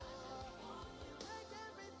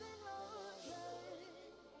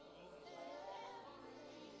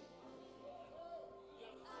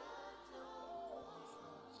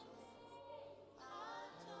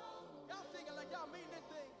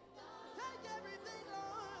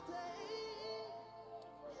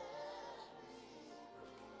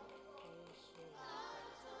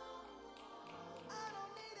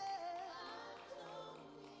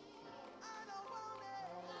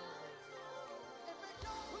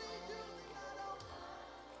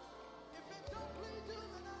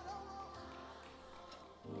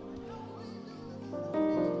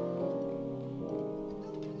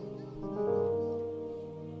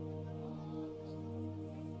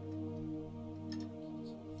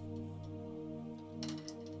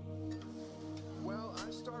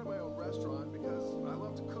I started my own restaurant because I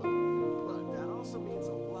love to cook, but that also means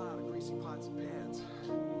a lot of greasy pots and pans.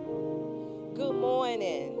 Good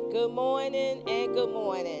morning, and good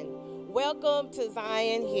morning. Welcome to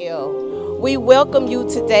Zion Hill. We welcome you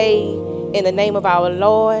today in the name of our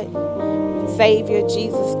Lord, Savior,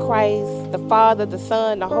 Jesus Christ, the Father, the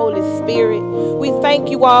Son, the Holy Spirit. We thank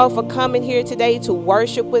you all for coming here today to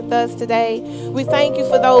worship with us today. We thank you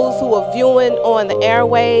for those who are viewing on the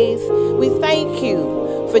airways. We thank you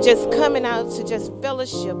for just coming out to just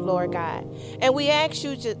fellowship, Lord God. And we ask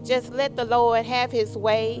you to just let the Lord have his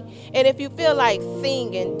way. And if you feel like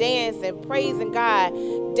singing, dancing, praising God,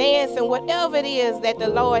 dancing, whatever it is that the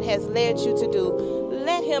Lord has led you to do,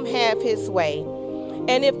 let him have his way.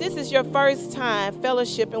 And if this is your first time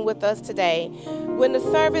fellowshipping with us today, when the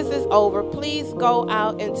service is over, please go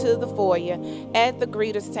out into the foyer at the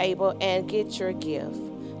greeters table and get your gift.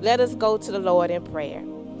 Let us go to the Lord in prayer.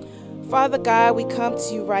 Father God, we come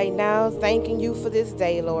to you right now, thanking you for this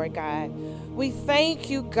day, Lord God. We thank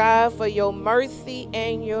you, God, for your mercy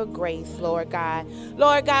and your grace, Lord God.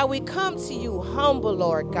 Lord God, we come to you humble,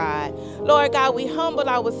 Lord God. Lord God, we humble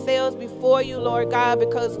ourselves before you, Lord God,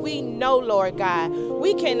 because we know, Lord God,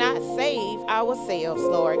 we cannot save ourselves,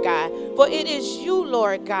 Lord God. For it is you,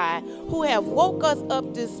 Lord God, who have woke us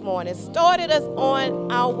up this morning, started us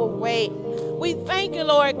on our way. We thank you,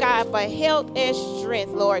 Lord God, for health and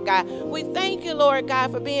strength, Lord God. We thank you, Lord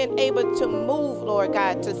God, for being able to move, Lord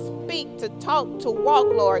God, to speak, to talk, to walk,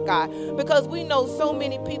 Lord God, because we know so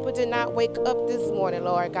many people did not wake up this morning,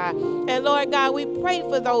 Lord God. And Lord God, we pray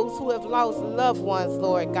for those who have lost loved ones,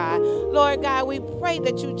 Lord God. Lord God, we pray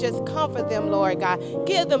that you just comfort them, Lord God.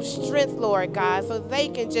 Give them strength, Lord God, so they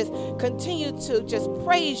can just continue to just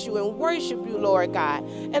praise you and worship you, Lord God.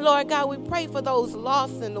 And Lord God, we pray for those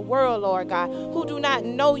lost in the world, Lord God, who do not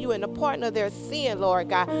know you and the pardon of their sin, Lord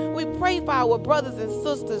God. We pray for our brothers and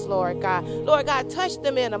sisters, Lord God. Lord God, touch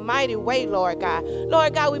them in a mighty way, Lord God.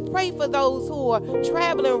 Lord God, we pray for those who are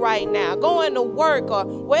traveling right now, going to work or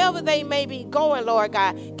wherever they may be going, Lord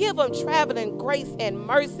God. Give them traveling grace and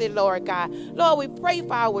mercy, Lord God. Lord, we pray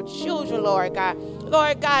for our children, Lord God.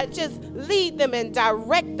 Lord God, just lead them and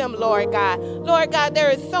direct them, Lord God. Lord God,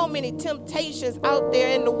 there is so many temptations out there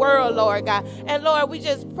in the world, Lord God. And Lord, we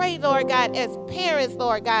just pray, Lord God, as parents,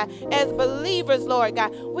 Lord God, as believers, Lord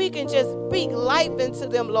God, we can just speak life into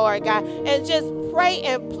them, Lord God, and just pray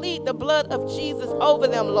and plead the blood of Jesus over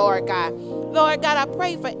them, Lord God. Lord God, I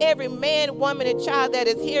pray for every man, woman, and child that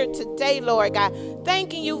is here today, Lord God.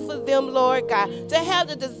 Thanking you for them, Lord God, to have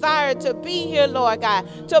the desire to be here, Lord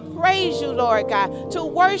God, to praise you, Lord God, to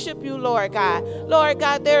worship you, Lord God. Lord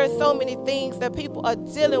God, there are so many things that people are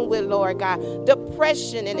dealing with, Lord God,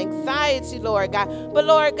 depression and anxiety, Lord God. But,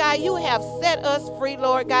 Lord God, you have set us free,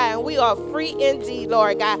 Lord God, and we are free indeed,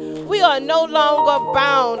 Lord God. We are no longer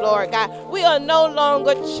bound, Lord God. We are no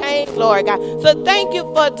longer chained, Lord God. So thank you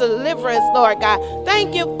for deliverance, Lord God.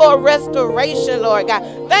 Thank you for restoration, Lord God.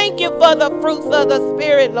 Thank you for the fruits of the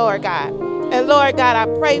Spirit, Lord God. And Lord God, I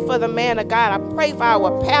pray for the man of God. I pray for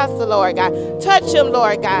our pastor, Lord God. Touch him,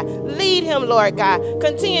 Lord God. Lead him, Lord God.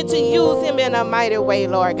 Continue to use him in a mighty way,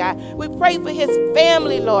 Lord God. We pray for his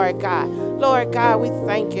family, Lord God. Lord God, we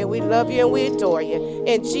thank you. We love you and we adore you.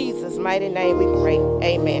 In Jesus' mighty name we pray.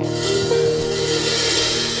 Amen.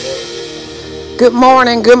 Good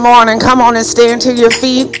morning, good morning. Come on and stand to your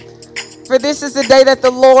feet. For this is the day that the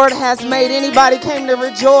Lord has made. Anybody came to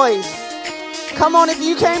rejoice? Come on, if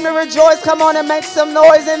you came to rejoice, come on and make some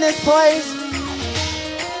noise in this place.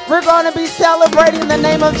 We're going to be celebrating the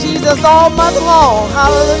name of Jesus all month long.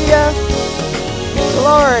 Hallelujah.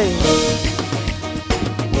 Glory.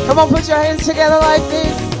 Come on, put your hands together like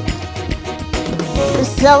this. We're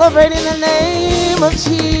celebrating the name of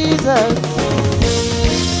Jesus.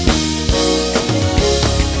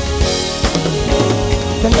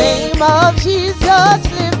 The name of Jesus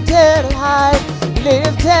lifted high,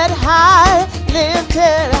 lifted high,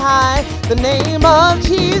 lifted high. The name of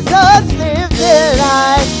Jesus lifted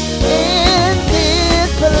high in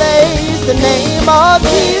this place. The name of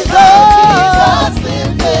Jesus,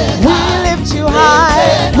 we lift you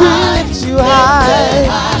high, we lift you high.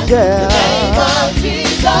 Yeah. The name of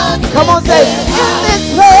Jesus, come on, say in this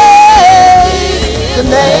place. The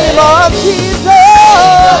name of Jesus,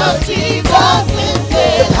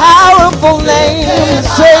 the powerful name, the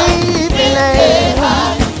saving name.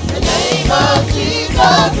 The name of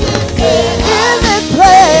Jesus is in this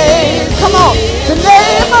place. Come on. The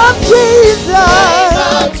name of Jesus.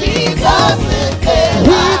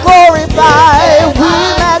 We glorify, we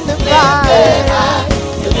magnify.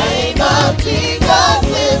 The name of Jesus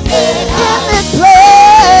is in this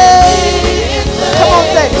place. Come on,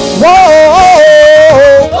 say, whoa.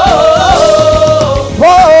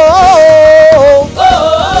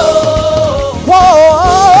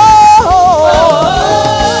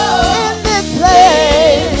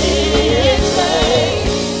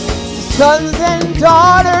 Sons and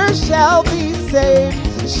daughters shall be saved,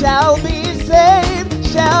 shall be saved,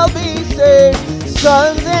 shall be saved.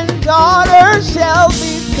 Sons and daughters shall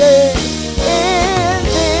be saved in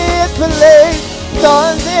this place.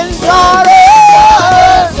 Sons and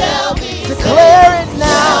daughters shall be saved. Declare it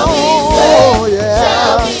now. Oh,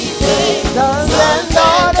 yeah. Sons and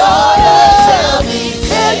daughters shall be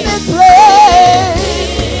saved in this place.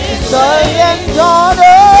 Sons and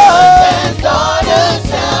daughters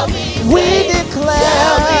shall be saved. We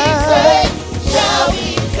declare shall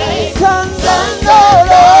be saved. Sons and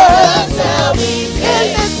daughters shall be saved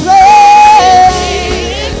in this place.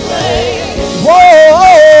 Whoa,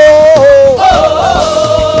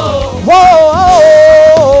 whoa,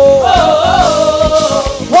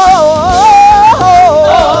 whoa,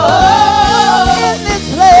 in this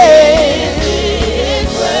place.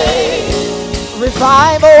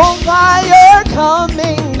 Revival fire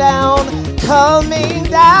coming down, coming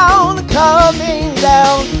down, coming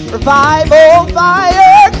down. Revival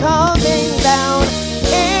fire coming down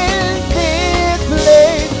in this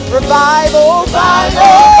place. Revival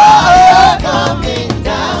fire coming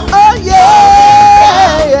down. Oh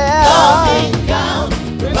yeah, yeah. Coming down.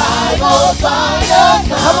 Revival fire.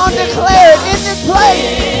 Come on, declare it in this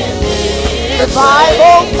place.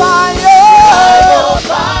 Revival fire. Revival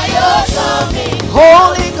fire coming.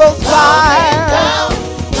 Holy Ghost fire.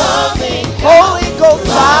 Holy Ghost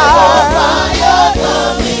fire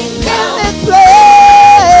coming in this place.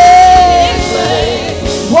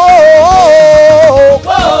 Whoa, whoa,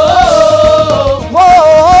 whoa,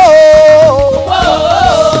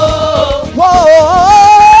 whoa,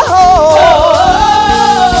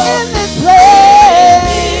 in this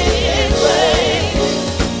place.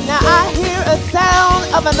 Now I hear a sound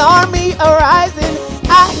of an army arising.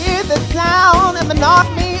 I hear the sound of an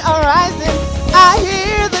army arising. I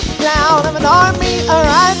hear the sound of an army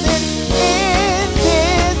arising in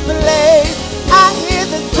this place. I hear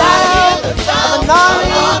the sound of an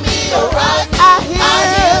army arising. I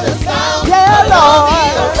hear the sound, yeah, Lord.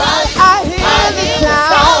 I hear the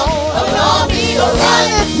sound of an army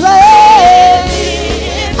arising in this place.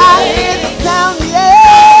 I hear the sound,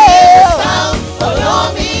 yeah, of an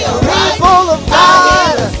army arising. People of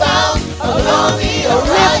God,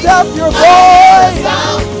 lift up your voice.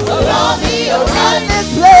 In this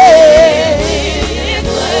place.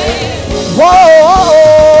 Whoa,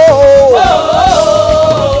 whoa,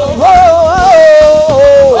 whoa,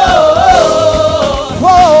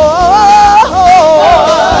 whoa,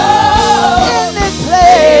 in this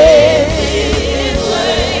place.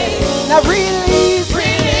 Now release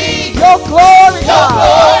your glory,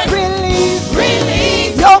 God. Release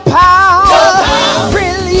your power.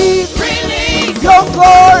 Release your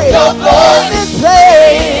glory in this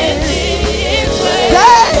place.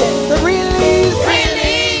 Release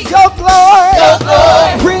your glory.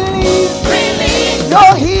 Release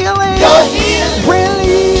your healing.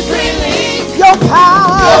 Release your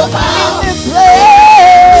power in this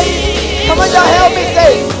place. Come on, y'all, help me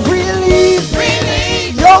say, release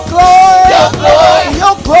your glory. Your glory.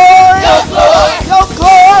 Your glory.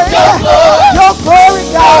 Your glory,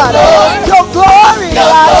 God. Your glory,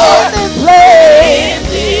 God, in this place.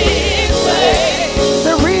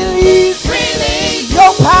 So release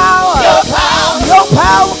your power. Your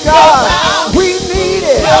power, God. We need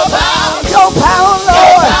it. Your power,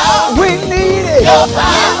 Lord. We need it in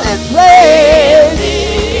this place.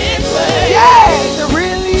 Yes, to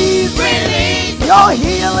release your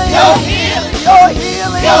healing. Your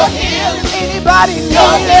healing. Anybody need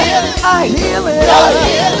a healing?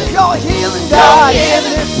 Your healing, God, in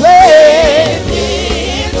this place.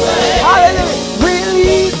 Hallelujah.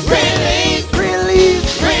 Release,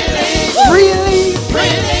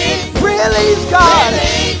 God.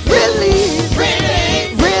 Release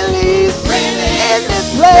in this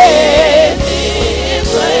place.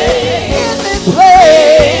 In this place. In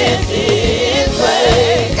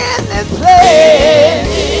this place.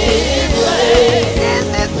 In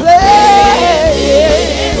this place.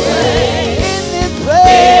 In this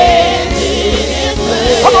place.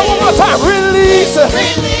 Come on, one more time. Release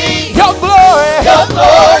your glory.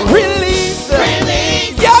 Release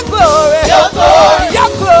your glory. Your glory. Your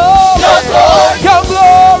glory.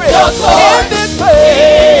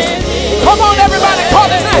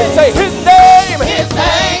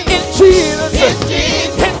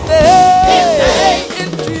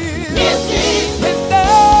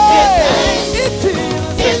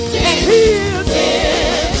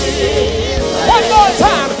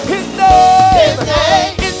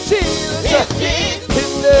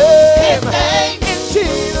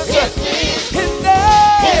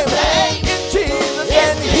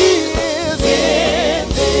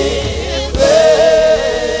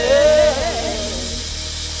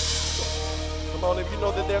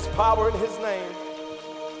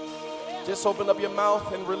 Just open up your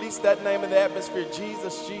mouth and release that name in the atmosphere.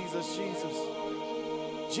 Jesus, Jesus, Jesus.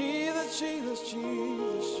 Jesus, Jesus,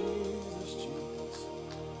 Jesus, Jesus, Jesus.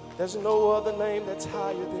 There's no other name that's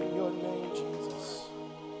higher than your name, Jesus.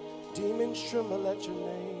 Demons tremble at your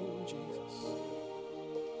name, Jesus.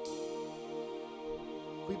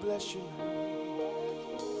 We bless your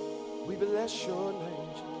name. We bless your name,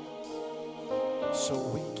 Jesus. So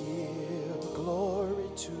we give glory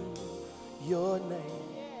to your name.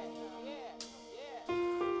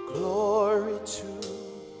 Glory to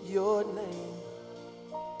your name.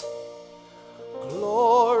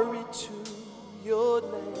 Glory to your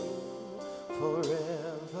name.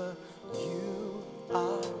 Forever you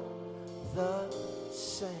are the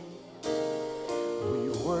same. We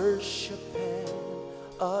worship and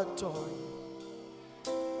adore you,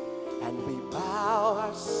 and we bow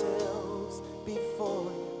ourselves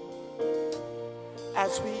before you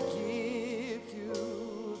as we give you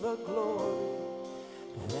the glory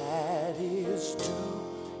that is due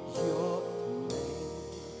your name.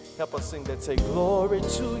 Help us sing that. Say glory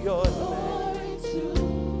to your name. Glory to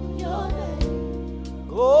your name.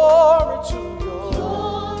 Glory to your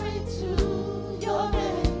Glory to your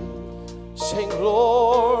name. Sing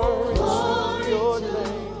glory Glory to your to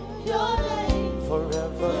name. your name.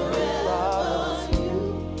 Forever You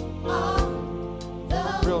are the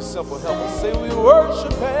real simple. Help us say we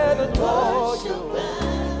worship and adore you. worship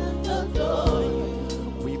and adore you.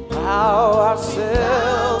 We bow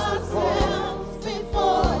ourselves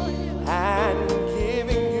Before you. and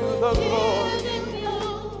giving you the glory Giving you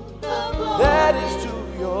the glory that is due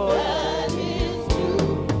your name. that is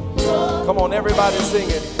due your Come on, everybody sing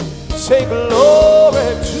it. Say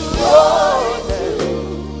glory to your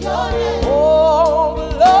name. your name. Oh,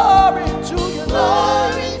 glory to your name.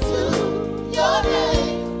 Glory to your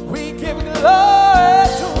name. We give glory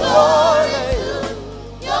to your Glory name.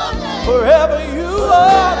 to your name. Forever you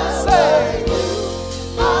are the same.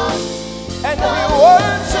 And we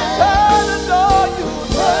worship and adore you.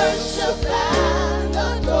 Worship and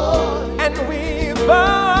adore you. And we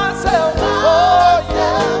bow ourselves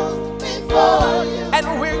before you. And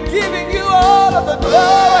we're giving you all of the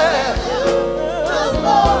glory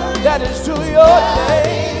that is to your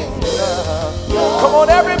name. Come on,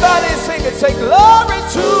 everybody sing it. Say glory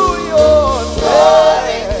to your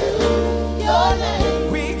name. Your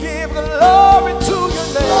name. We give glory to your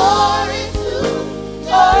name. Glory to your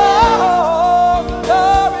name. Oh,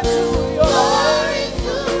 glory to your Glory name.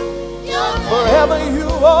 to your name. Forever you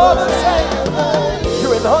are the same.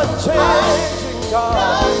 You're an unchanging God.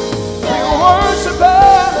 We worship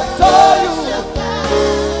and adore you. Worship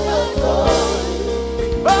and adore you. We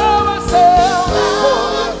bow ourselves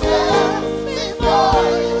Before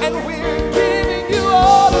you. and we're giving you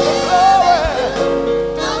all of the glory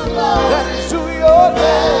that is to your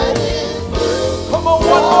name. Come on,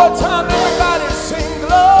 one more time, everybody sing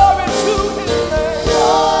glory to his name.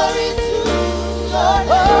 Glory to your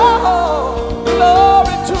name. Oh,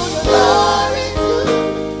 glory to your name. Glory to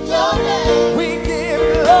your name. We give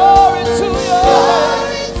glory to your name.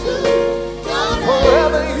 Glory to your name.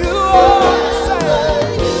 Forever you are the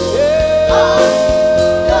same. Yeah.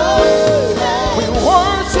 We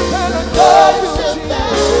worship and adore you,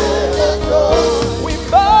 Jesus. We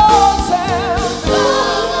bow down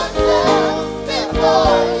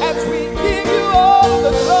as we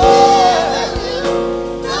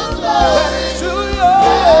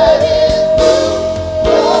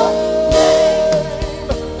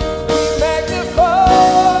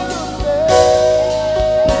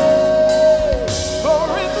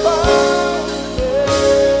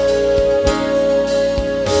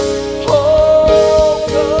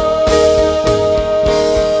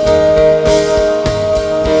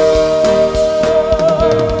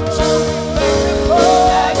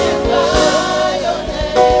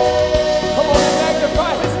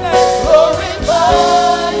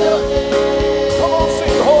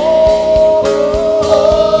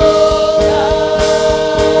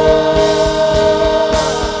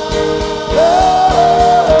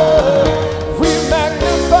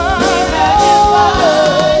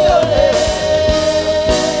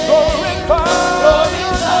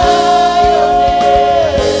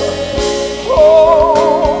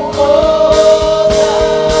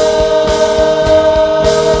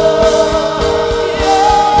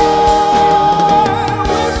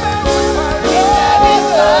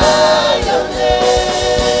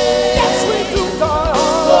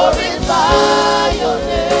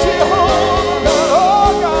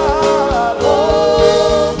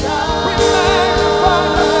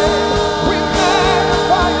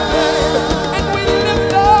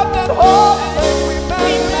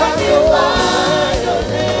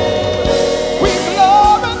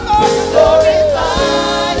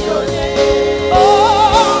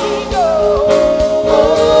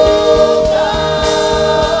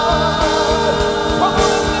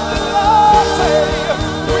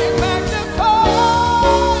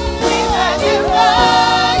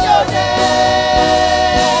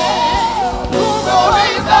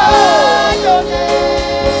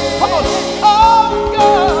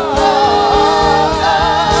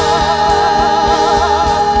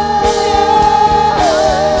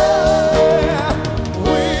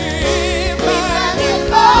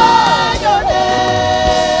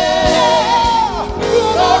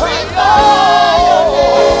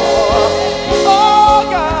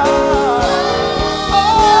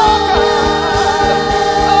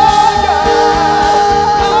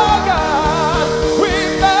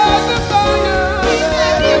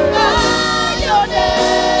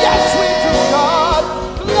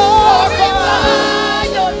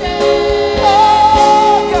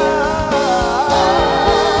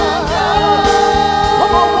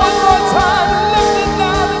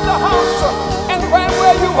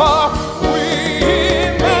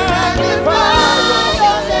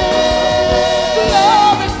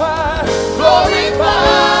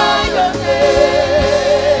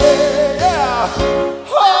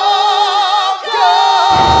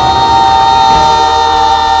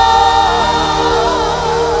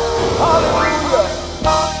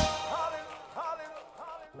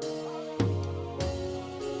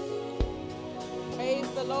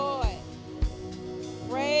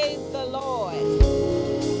Lord.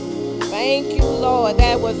 Thank you, Lord.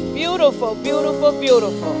 That was beautiful, beautiful,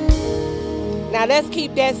 beautiful. Now let's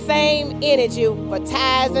keep that same energy for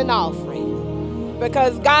tithes and offering,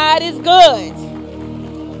 because God is good.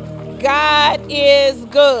 God is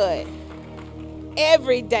good.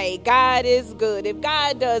 Every day, God is good. If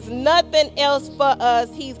God does nothing else for us,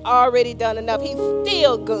 he's already done enough. He's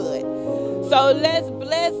still good. So let's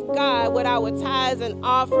bless God with our tithes and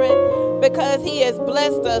offering, because he has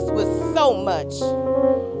blessed us with so much.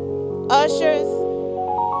 Ushers,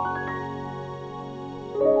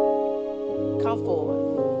 come forward.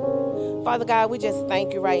 Father God, we just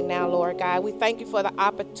thank you right now, Lord God. We thank you for the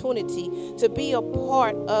opportunity to be a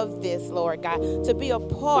part of this, Lord God, to be a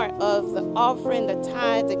part of the offering, the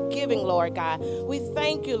tithe, the giving, Lord God. We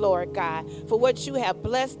thank you, Lord God, for what you have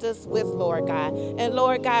blessed us with, Lord God. And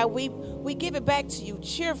Lord God, we give it back to you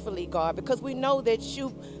cheerfully, God, because we know that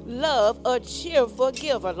you love a cheerful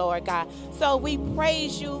giver, Lord God. So we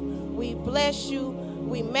praise you, we bless you,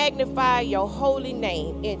 we magnify your holy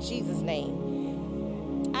name in Jesus' name.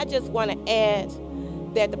 I just want to add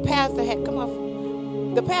that the pastor has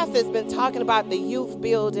been talking about the youth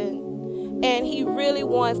building, and he really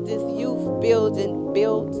wants this youth building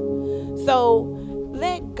built. So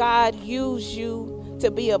let God use you to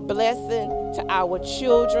be a blessing to our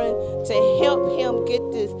children, to help him get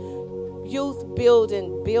this youth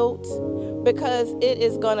building built, because it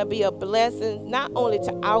is going to be a blessing not only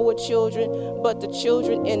to our children, but the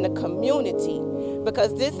children in the community.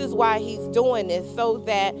 Because this is why he's doing this, so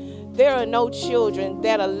that there are no children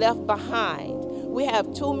that are left behind. We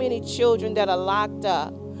have too many children that are locked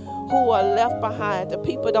up, who are left behind. The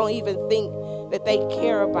people don't even think that they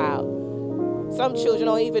care about. Some children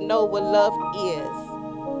don't even know what love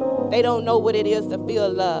is. They don't know what it is to feel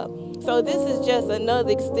love. So this is just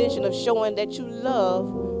another extension of showing that you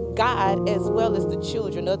love God as well as the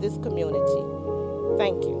children of this community.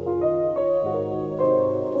 Thank you.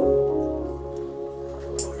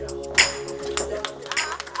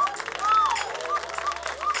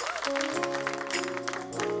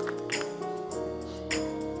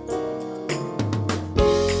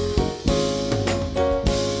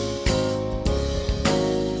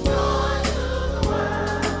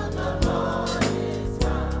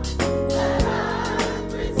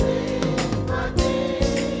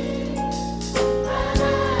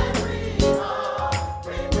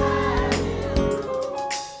 Prepare.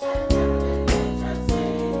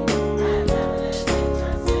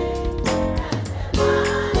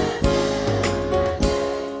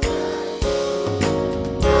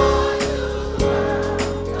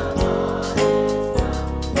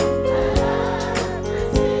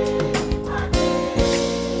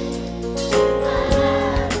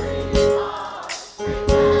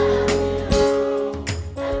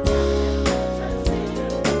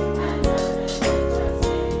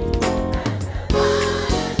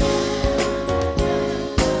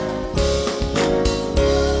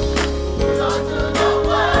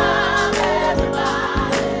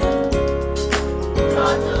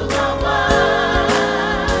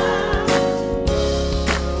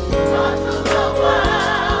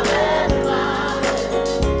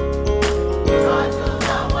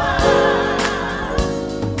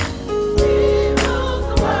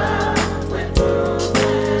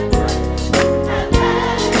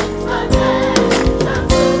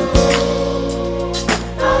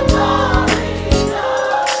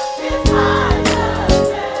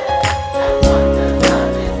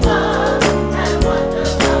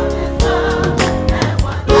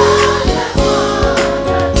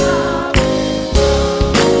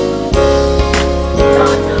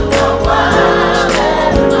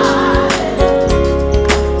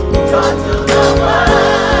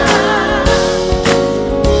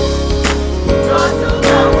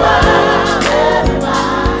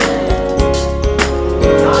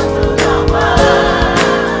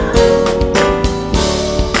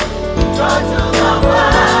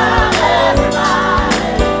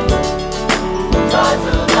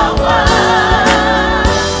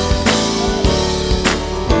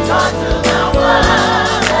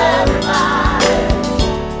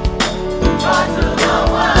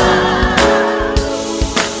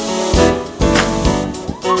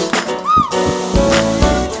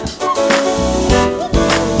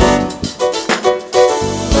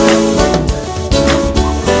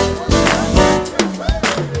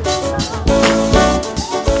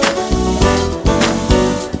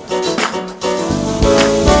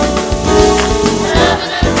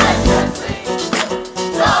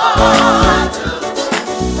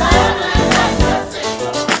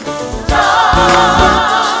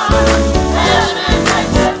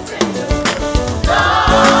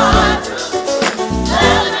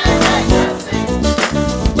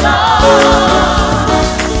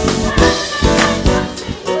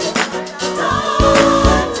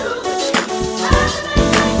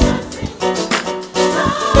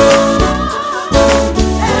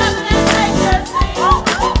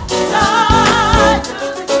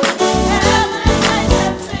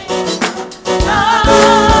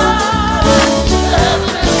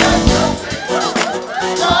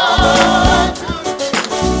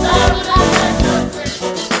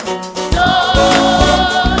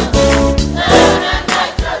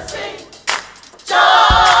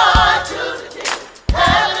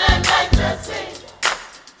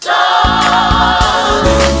 Praise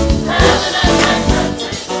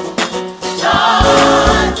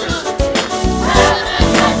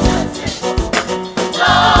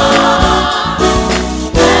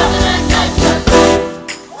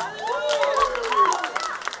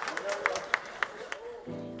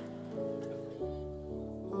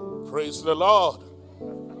the Lord.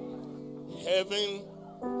 Heaven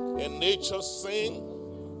and nature sing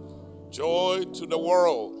joy to the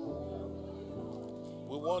world.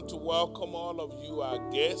 We want to welcome all of you, our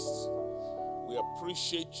guests. We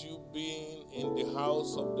appreciate you being in the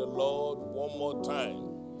house of the Lord one more time.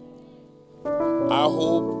 I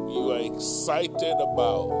hope you are excited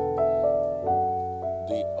about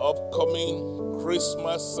the upcoming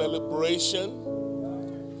Christmas celebration.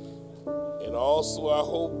 And also, I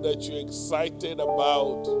hope that you're excited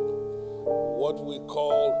about what we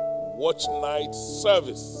call Watch Night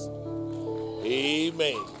Service.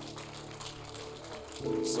 Amen.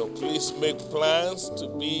 So please make plans to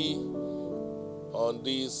be on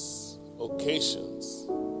these occasions.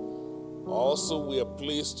 Also, we are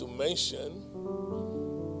pleased to mention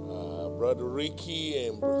Brother Ricky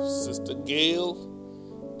and Sister Gail.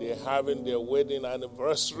 They're having their wedding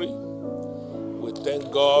anniversary. We thank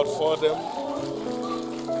God for them.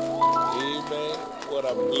 Amen. What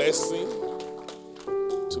a blessing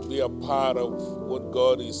to be a part of what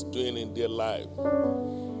God is doing in their life.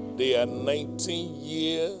 They are 19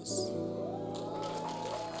 years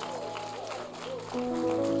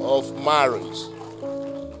of marriage.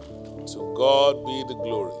 To God be the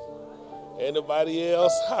glory. Anybody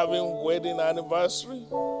else having wedding anniversary?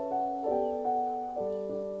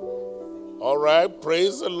 All right,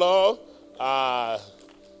 praise the Lord.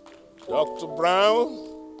 Dr. Brown,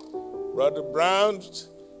 Brother Brown,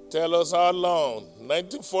 tell us how long?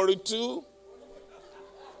 1942?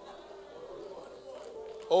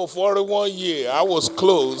 Oh, 41 years. I was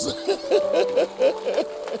close.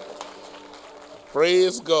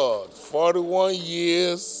 Praise God. 41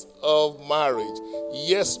 years of marriage.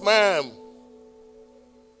 Yes, ma'am.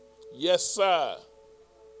 Yes, sir.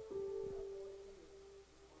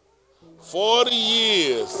 40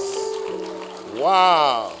 years.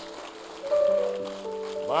 Wow.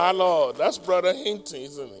 My Lord. That's Brother Hinton,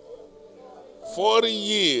 isn't it? 40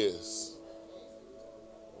 years.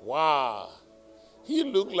 Wow. He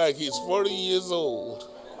looked like he's 40 years old.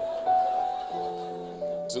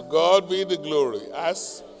 To God be the glory.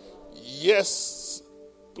 Yes,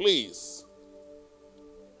 please.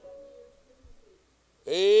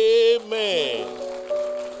 Amen.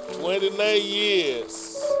 29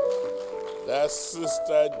 years. That's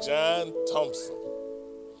Sister John Thompson.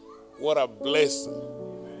 What a blessing.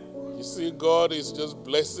 You see, God is just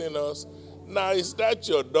blessing us. Now, is that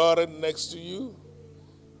your daughter next to you?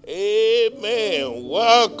 Amen.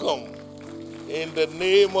 Welcome in the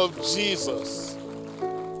name of Jesus.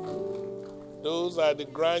 Those are the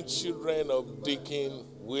grandchildren of Deacon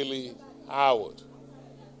Willie Howard.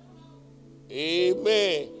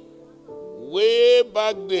 Amen. Way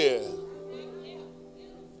back there.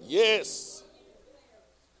 Yes.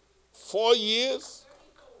 4 years?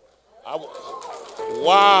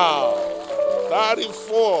 Wow.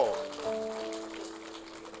 34.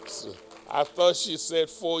 So I thought she said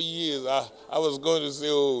 4 years. I was going to say,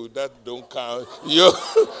 oh, that don't count.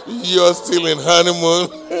 You're still in honeymoon.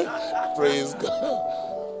 Praise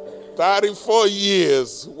God. 34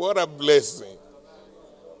 years. What a blessing.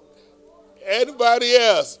 Anybody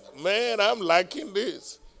else? Man, I'm liking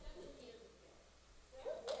this.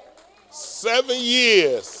 7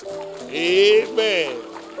 years. Amen.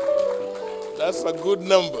 That's a good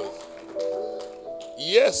number.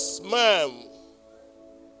 Yes, ma'am.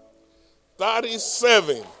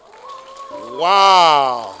 37.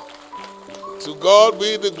 Wow. To God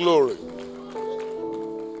be the glory.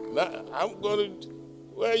 Now,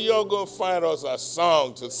 where y'all going to find us a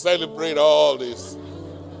song to celebrate all this?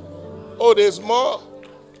 Oh, there's more?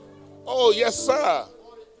 Oh, yes, sir.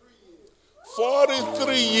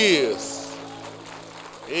 43 years.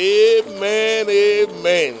 Amen,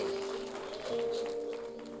 amen.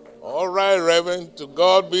 All right, Reverend, to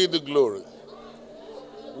God be the glory.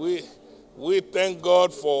 We thank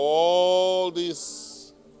God for all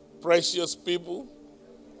these precious people.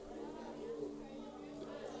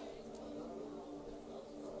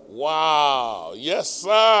 Wow, yes,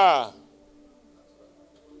 sir.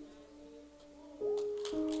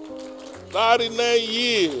 39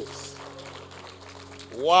 years.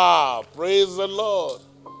 Wow, praise the Lord.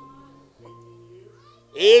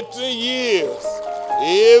 18 years.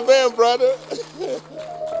 Amen, brother.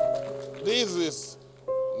 This is,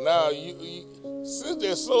 now, since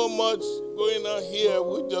there's so much going on here,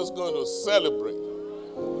 we're just going to celebrate.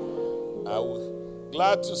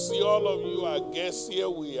 Glad to see all of you, our guests here.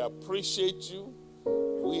 We appreciate you.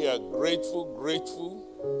 We are grateful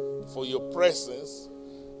for your presence.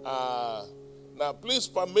 Now, please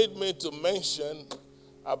permit me to mention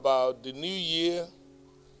about the new year.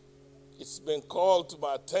 It's been called to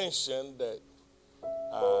my attention that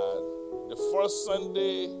the first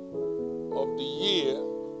Sunday of the year,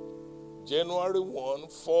 January 1,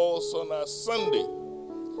 falls on a Sunday.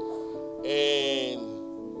 And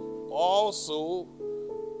also,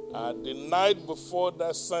 the night before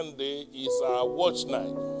that Sunday is our watch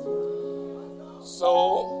night.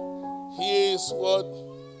 So, here's what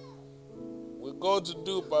we're going to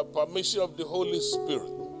do by permission of the Holy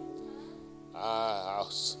Spirit. I'll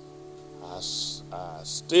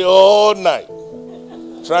stay all night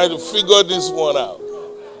trying to figure this one out.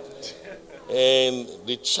 And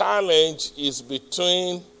the challenge is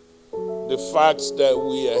between the fact that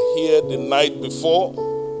we are here the night before,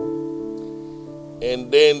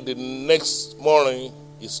 and then the next morning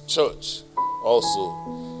is church also.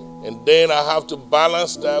 And then I have to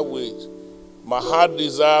balance that with my heart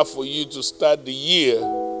desire for you to start the year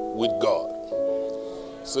with God.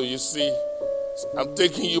 So you see, I'm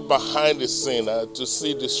taking you behind the scene to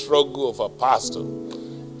see the struggle of a pastor.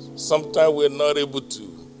 Sometimes we're not able to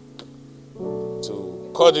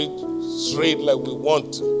cut it straight like we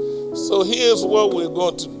want to. So here's what we're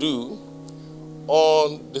going to do.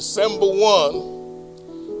 On December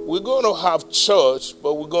 1, we're going to have church,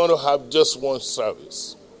 but we're going to have just one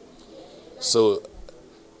service. So,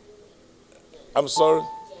 I'm sorry?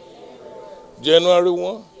 January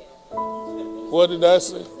 1? What did I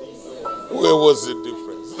say? Where was the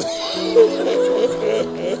difference?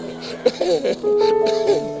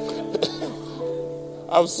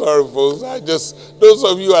 I'm sorry, folks. Those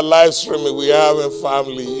of you who are live streaming, we are having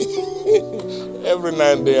family. Every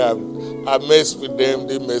now and then I mess with them,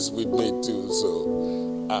 they mess with me too.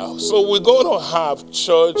 So we're going to have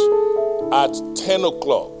church at 10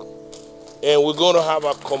 o'clock. And we're going to have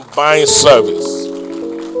a combined service.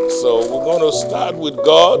 So we're going to start with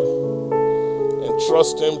God and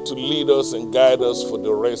trust Him to lead us and guide us for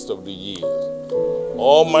the rest of the year.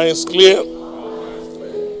 All minds clear?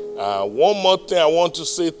 One more thing I want to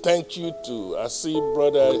say thank you to. I see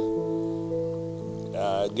Brother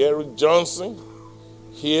Gary Johnson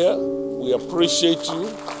here. We appreciate you.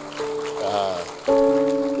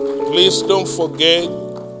 Please don't forget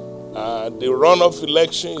the runoff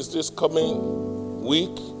election is this coming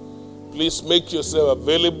week. Please make yourself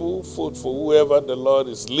available for whoever the Lord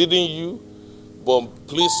is leading you. But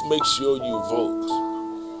please make sure you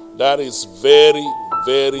vote. That is very,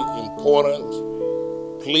 very important.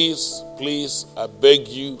 Please, I beg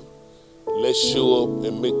you, let's show up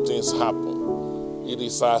and make things happen. It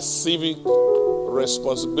is our civic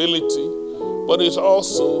responsibility, but it's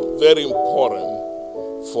also very important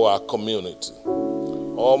for our community.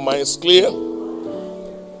 All minds clear?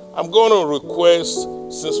 I'm going to request,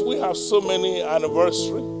 since we have so many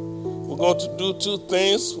anniversaries, we're going to do two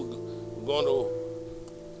things.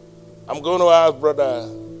 I'm going to ask Brother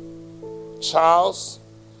Charles,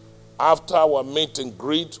 after our meet and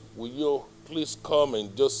greet, will you please come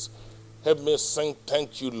and just help me sing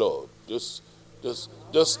 "Thank You, Lord"? It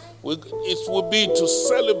will be to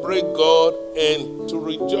celebrate God and to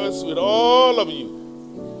rejoice with all of you.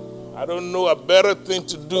 I don't know a better thing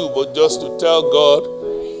to do but just to tell God,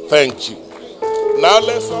 thank you. Now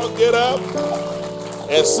let's all get up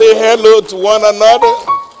and say hello to one another.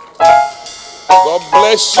 God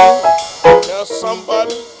bless you. Tell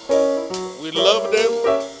somebody we love them.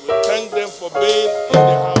 We thank them for being in the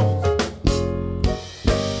house.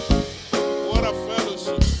 What a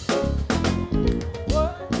fellowship.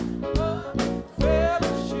 What a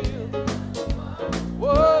fellowship.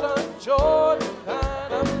 What a joy to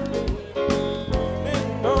find I'm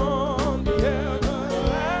leaning on the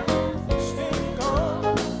everlasting arm.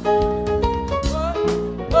 What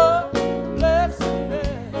a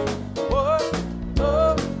blessedness. What a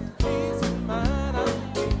peace of mind I'm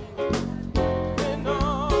leaning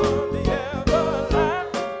on the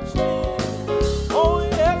everlasting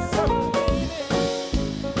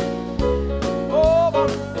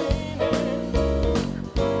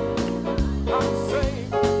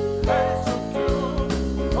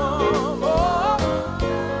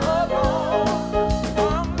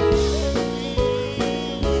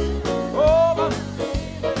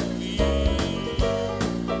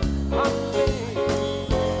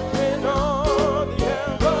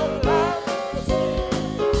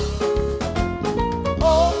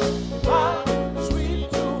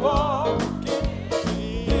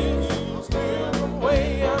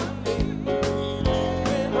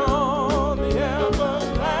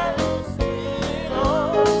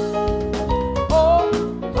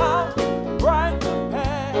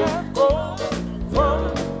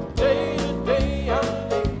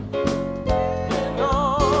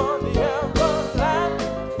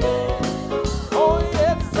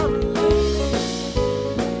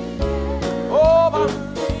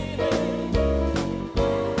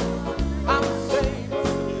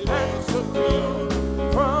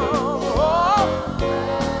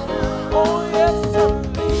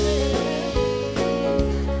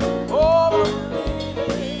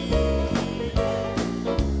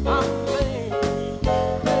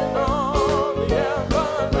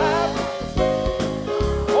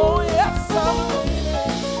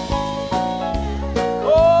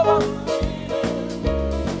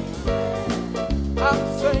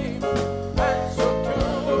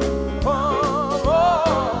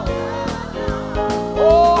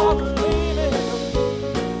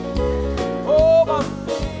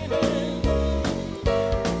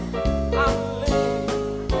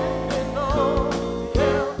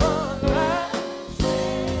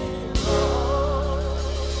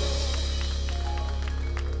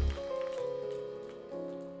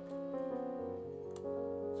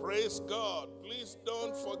Praise God. Please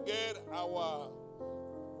don't forget our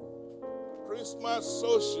Christmas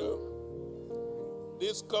social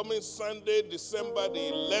this coming Sunday, December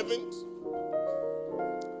the 11th.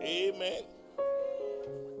 Amen.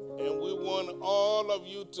 And we want all of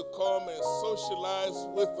you to come and socialize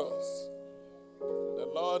with us. The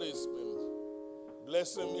Lord has been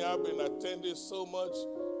blessing me. I've been attending so much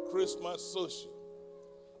Christmas social.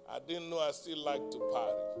 I didn't know I still like to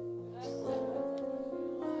party.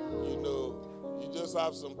 You know, you just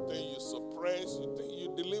have something you suppress, you think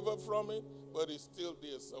you deliver from it, but it's still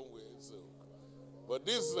there somewhere. So, but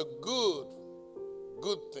this is a good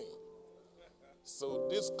thing. So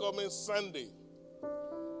this coming Sunday,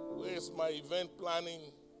 where's my event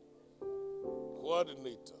planning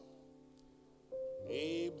coordinator?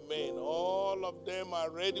 Amen. All of them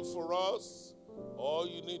are ready for us. All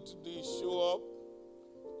you need to do is show up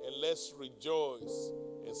and let's rejoice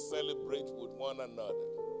and celebrate with one another.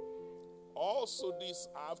 Also this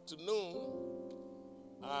afternoon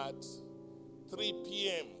at 3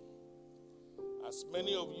 p.m., as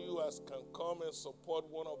many of you as can come and support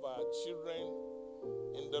one of our children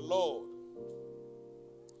in the Lord.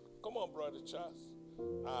 Come on, Brother Charles.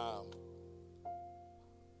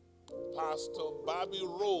 Pastor Bobby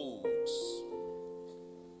Rhodes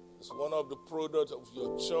is one of the products of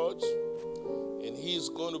your church, and he's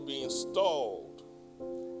going to be installed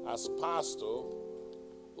as pastor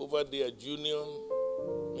over there at Union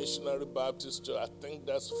Missionary Baptist Church. I think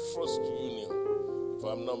that's First Union, if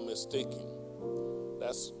I'm not mistaken.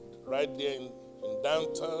 That's right there in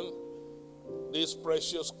downtown. This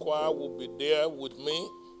precious choir will be there with me,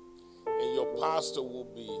 and your pastor will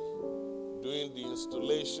be doing the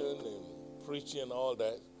installation and preaching and all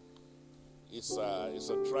that. It's a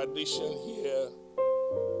tradition here.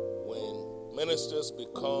 When ministers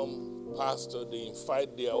become pastor, they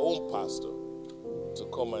invite their own pastor to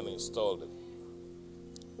come and install them.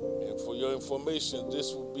 And for your information,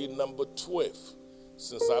 this will be number 12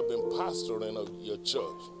 since I've been pastoring of your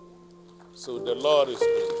church. So the Lord is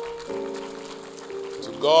good.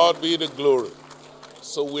 To God be the glory.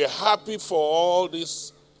 So we're happy for all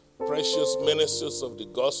these precious ministers of the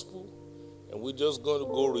gospel, and we're just going to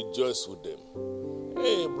go rejoice with them.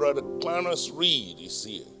 Hey, Brother Clarence Reed is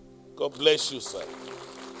here. God bless you, sir.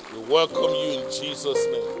 We welcome you in Jesus'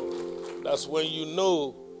 name. That's when you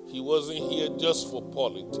know he wasn't here just for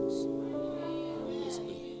politics.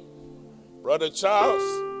 Brother Charles,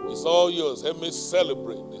 it's all yours. Help me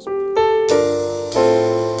celebrate this.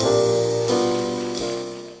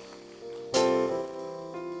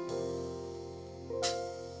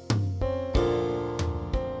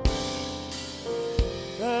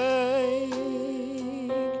 Thank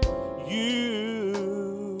you,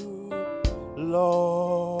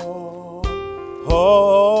 Lord.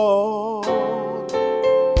 Oh,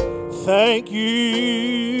 thank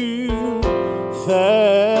you,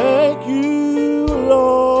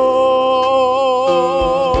 Lord.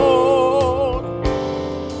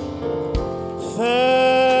 Thank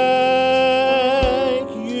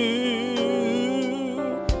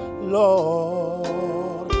you,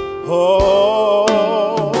 Lord.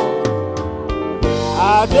 Oh,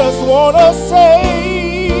 I just want to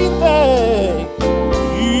say thank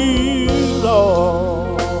you,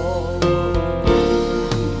 Lord.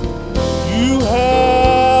 You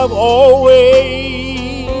have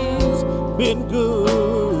always been good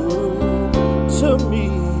to me.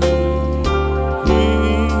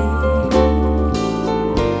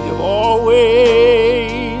 You've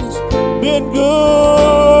always been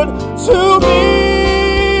good to me.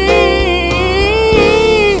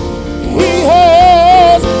 He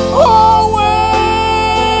has always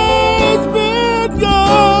been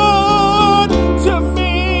good to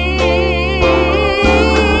me.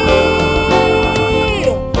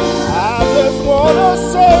 I just want to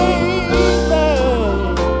say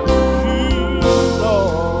thank you,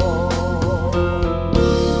 Lord.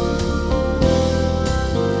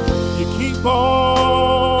 You keep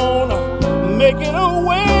on making a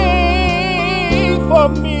way for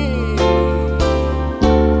me.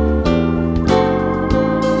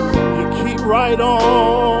 You keep right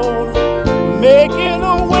on making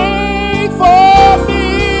a way for me.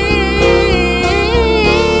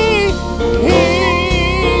 He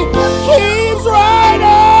keeps right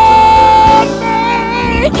on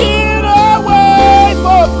making a way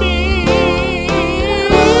for me.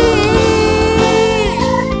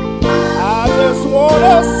 I just want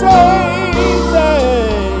to say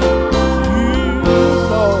thank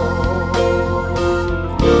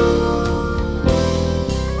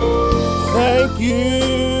you,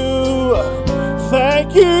 Lord. Thank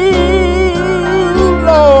you,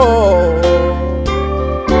 Lord.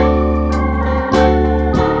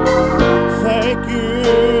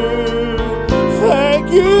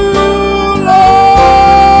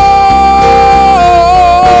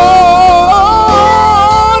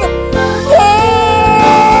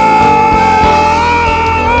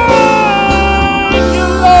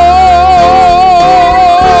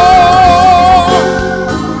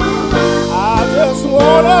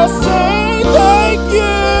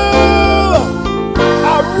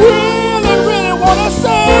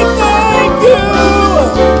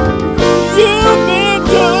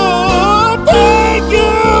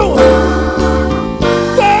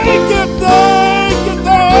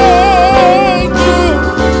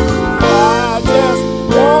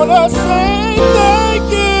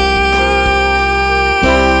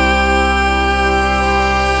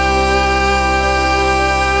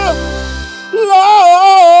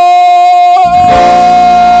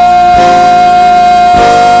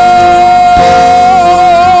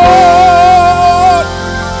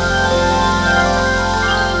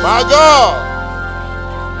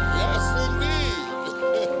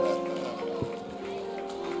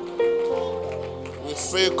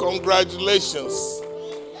 congratulations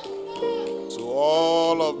to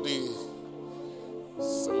all of the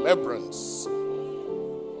celebrants.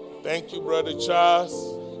 Thank you, Brother Charles.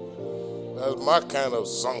 That's my kind of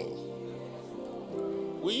song.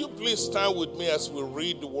 Will you please stand with me as we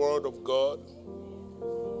read the Word of God?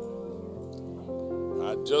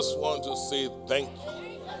 I just want to say thank you.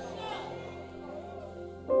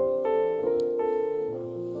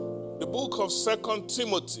 The book of 2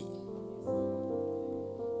 Timothy,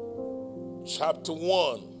 chapter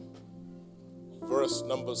 1, verse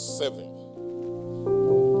number 7.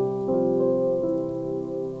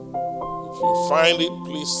 If you find it,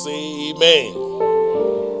 please say amen.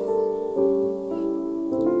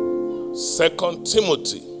 2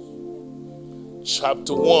 Timothy,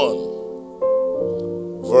 chapter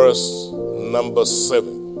 1, verse number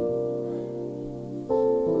 7.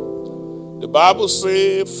 The Bible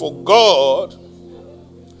says, "For God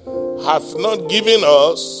hath not given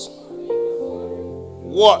us"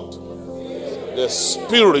 what? The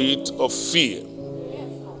spirit of fear.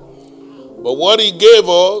 But what he gave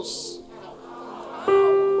us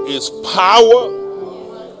is power.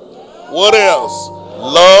 What else?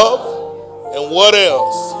 Love. And what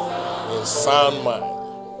else? In sound mind.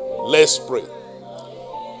 Let's pray.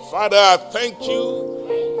 Father, I thank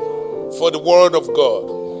you for the Word of God.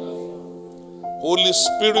 Holy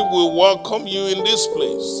Spirit, we welcome you in this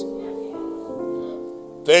place.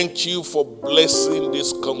 Thank you for blessing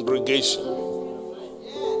this congregation.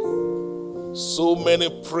 So many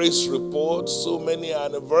praise reports, so many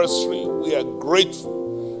anniversaries. We are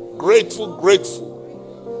grateful, grateful, grateful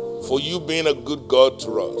for you being a good God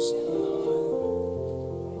to us.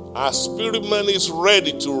 Our spirit man is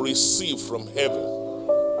ready to receive from heaven.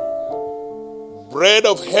 Bread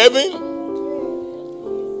of heaven,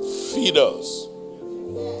 feed us.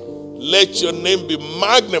 Let your name be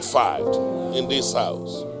magnified in this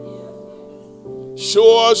house.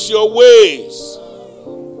 Show us your ways.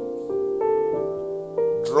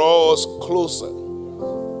 Draw us closer.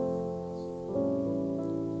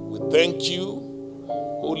 We thank you,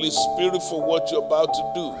 Holy Spirit, for what you're about to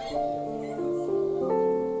do.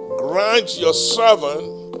 Grant your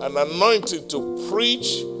servant an anointing to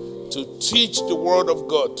preach, to teach the word of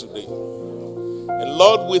God today. And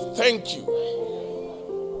Lord, we thank you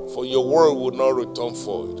for your word will not return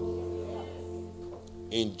void.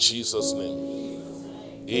 In Jesus' name,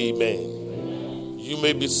 amen. You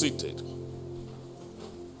may be seated.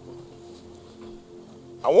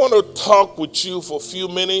 I want to talk with you for a few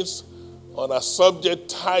minutes on a subject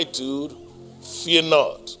titled, Fear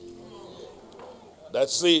Not.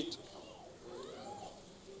 That's it.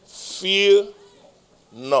 Fear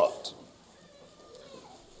not.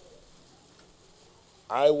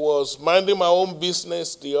 I was minding my own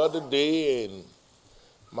business the other day, and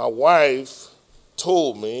my wife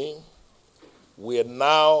told me we are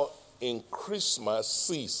now in Christmas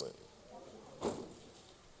season.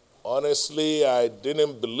 Honestly, I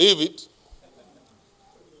didn't believe it,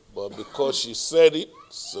 but because she said it,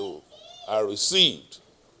 so I received.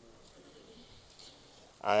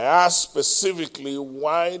 I asked specifically,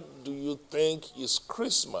 why do you think it's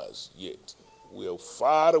Christmas yet? We are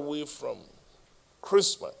far away from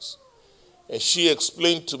Christmas. And she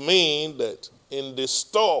explained to me that in the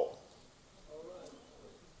store,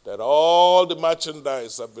 that all the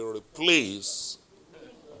merchandise have been replaced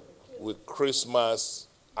with Christmas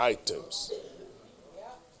items.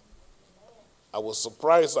 I was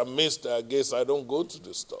surprised I missed it. I guess I don't go to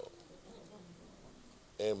the store.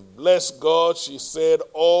 And bless God, she said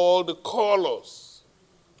all the colors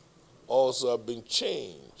also have been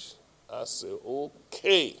changed. I said,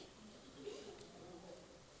 okay.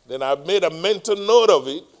 Then I made a mental note of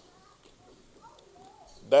it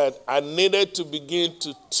that I needed to begin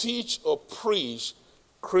to teach or preach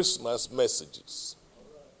Christmas messages.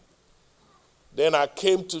 Then I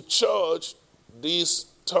came to church this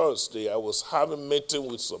Thursday. I was having a meeting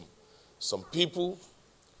with some people.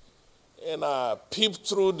 And I peeped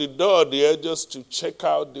through the door there just to check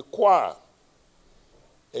out the choir.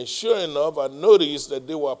 And sure enough, I noticed that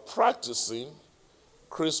they were practicing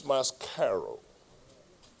Christmas carol.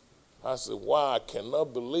 I said, wow, I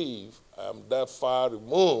cannot believe I'm that far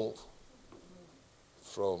removed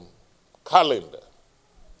from calendar.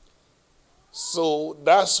 So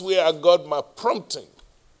that's where I got my prompting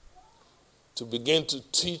to begin to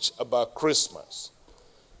teach about Christmas.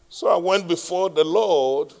 So I went before the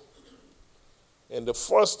Lord. And the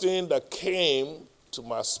first thing that came to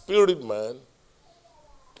my spirit man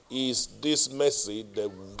is this message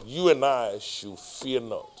that you and I should fear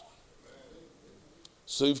not.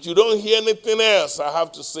 So if you don't hear anything else, I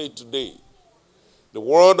have to say today, the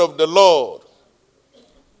word of the Lord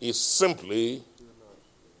is simply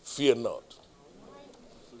fear not.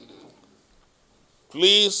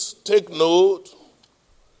 Please take note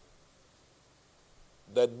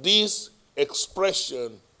that this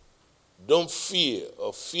expression, don't fear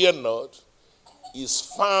or fear not, is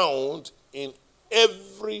found in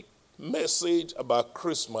every message about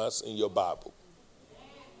Christmas in your Bible.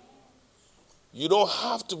 You don't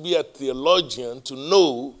have to be a theologian to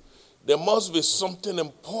know there must be something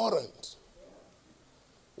important.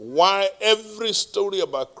 Why every story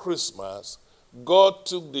about Christmas, God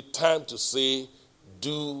took the time to say,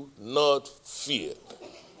 do not fear.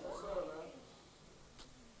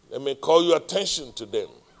 Let me call your attention to them.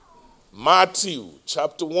 Matthew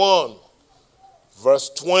chapter 1, verse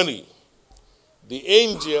 20. The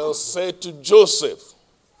angel said to Joseph,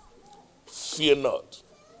 fear not.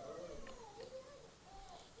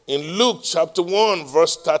 In Luke chapter 1,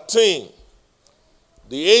 verse 13,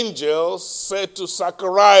 the angel said to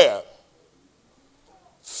Zechariah,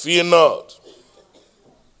 fear not.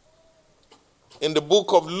 In the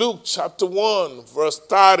book of Luke chapter 1, verse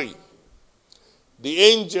 30, the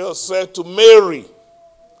angel said to Mary,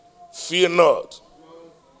 fear not.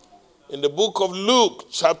 In the book of Luke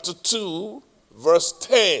chapter 2, verse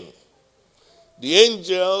 10, the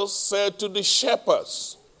angel said to the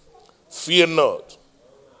shepherds, fear not.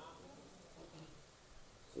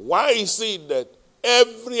 Why is it that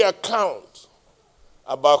every account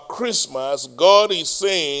about Christmas, God is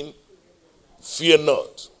saying, fear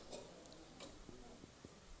not?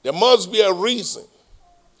 There must be a reason.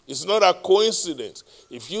 It's not a coincidence.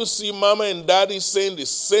 If you see mama and daddy saying the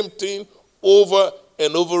same thing over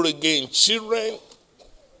and over again, children,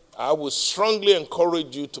 I would strongly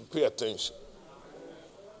encourage you to pay attention.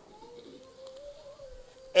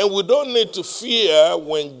 And we don't need to fear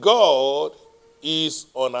when God is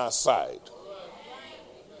on our side.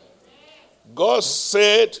 God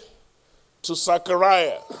said to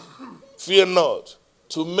Zechariah, fear not.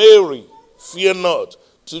 To Mary, fear not.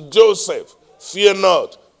 To Joseph, fear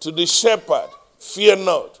not. To the shepherd, fear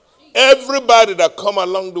not. Everybody that come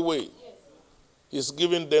along the way, he's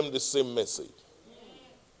giving them the same message.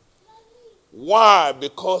 Why?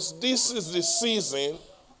 Because this is the season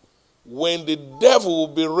when the devil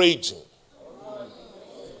will be raging.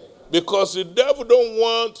 Because the devil don't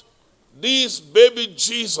want this baby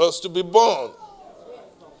Jesus to be born.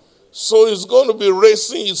 So he's going to be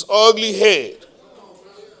raising his ugly head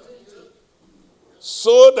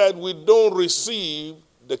so that we don't receive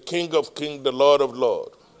the King of Kings, the Lord of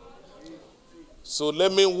Lords. So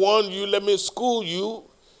let me warn you, let me school you.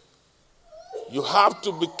 You have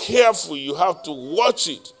to be careful. You have to watch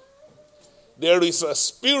it. There is a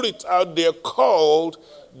spirit out there called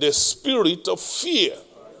the spirit of fear.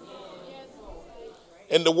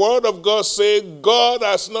 And the word of God says, God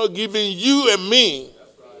has not given you and me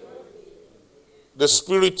the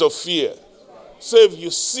spirit of fear. So if you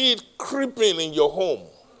see it creeping in your home,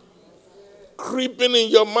 creeping in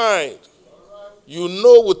your mind, you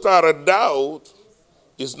know without a doubt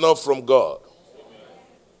it's not from God.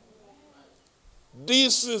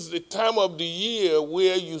 This is the time of the year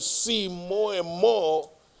where you see more and more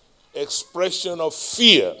expression of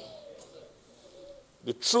fear.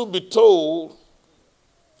 The truth be told,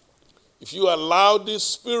 if you allow this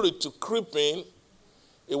spirit to creep in,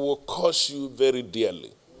 it will cost you very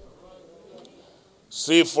dearly.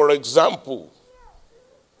 Say, for example,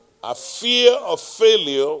 a fear of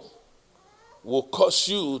failure will cause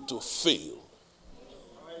you to fail.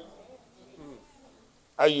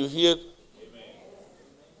 Are you here?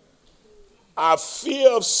 A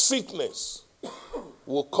fear of sickness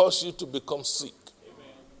will cause you to become sick.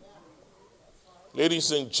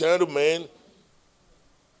 Ladies and gentlemen,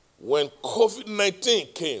 when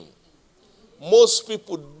COVID-19 came, most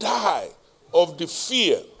people died of the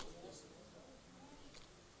fear.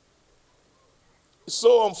 It's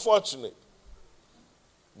so unfortunate.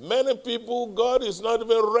 Many people, God is not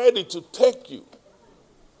even ready to take you.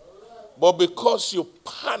 But because you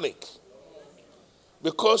panic,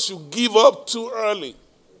 because you give up too early,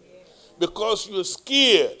 because you're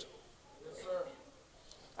scared,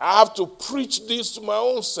 I have to preach this to my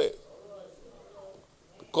own self.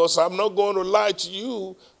 Because I'm not going to lie to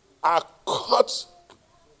you, I caught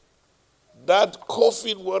that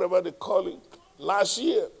COVID, whatever they call it, last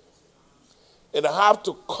year. And I have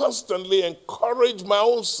to constantly encourage my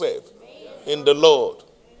own self in the Lord.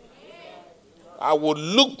 I will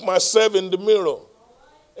look myself in the mirror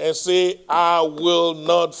and say, I will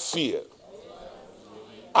not fear.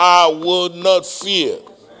 I will not fear.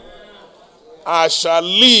 I shall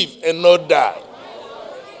live and not die.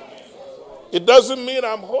 It doesn't mean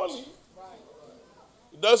I'm holy.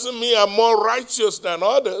 It Doesn't mean I'm more righteous than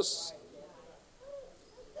others.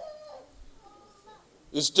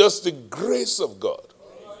 It's just the grace of God.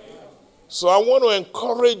 So I want to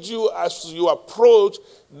encourage you as you approach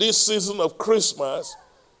this season of Christmas,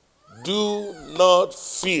 do not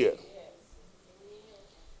fear.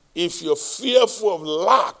 If you're fearful of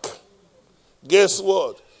lack, guess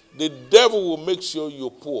what? The devil will make sure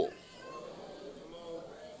you're poor.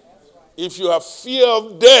 If you have fear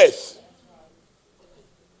of death,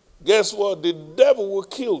 guess what? The devil will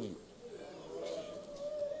kill you.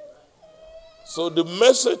 So the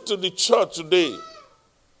message to the church today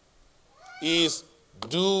is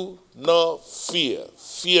do not fear.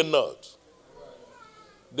 Fear not.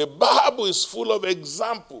 The Bible is full of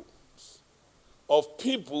examples of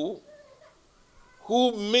people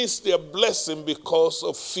who missed their blessing because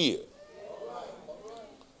of fear.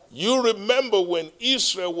 You remember when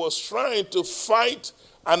Israel was trying to fight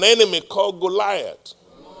an enemy called Goliath.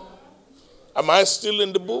 Am I still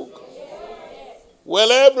in the book?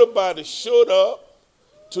 Well, everybody showed up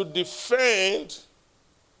to defend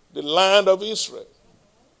the land of Israel.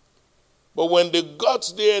 But when they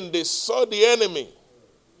got there and they saw the enemy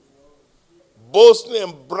boasting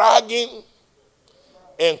and bragging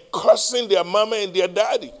and cursing their mama and their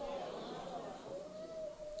daddy,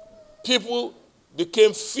 people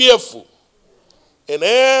became fearful and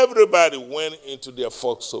everybody went into their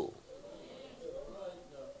foxhole.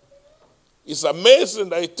 It's amazing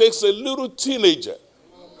that it takes a little teenager.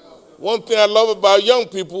 One thing I love about young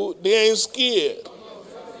people, they ain't scared.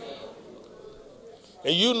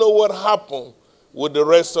 And you know what happened with the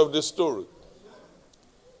rest of the story.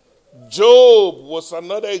 Job was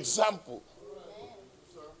another example.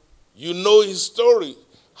 You know his story,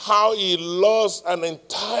 how he lost an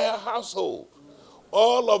entire household.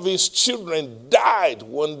 All of his children died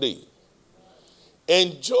one day.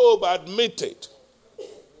 And Job admitted,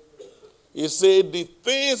 he said, the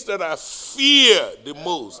things that I fear the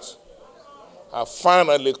most have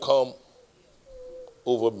finally come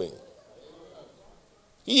over me.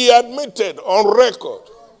 He admitted on record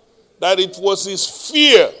that it was his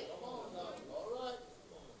fear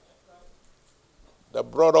that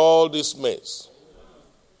brought all this mess.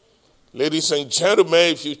 Ladies and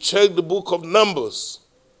gentlemen, if you check the book of Numbers,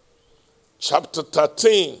 chapter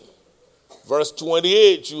 13, verse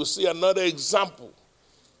 28, you will see another example.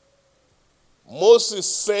 Moses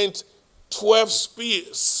sent 12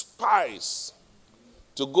 spies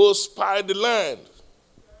to go spy the land.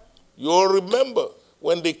 You'll remember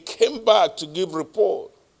when they came back to give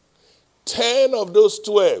report, 10 of those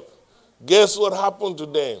 12, guess what happened to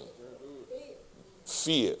them?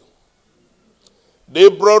 Fear. They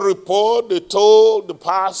brought report, they told the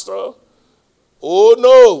pastor, oh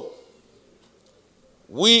no,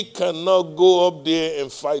 we cannot go up there and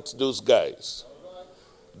fight those guys.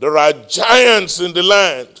 There are giants in the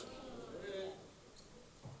land.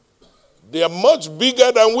 They are much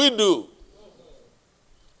bigger than we do.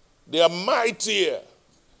 They are mightier.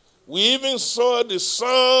 We even saw the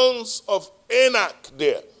sons of Anak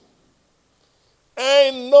there.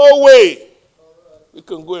 Ain't no way we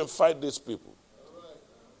can go and fight these people.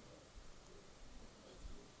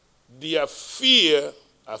 Their fear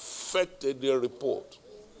affected their report.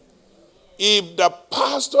 If the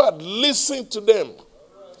pastor had listened to them,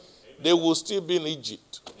 they will still be in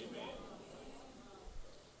Egypt.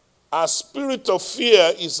 Our spirit of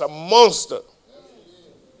fear is a monster.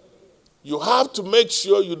 You have to make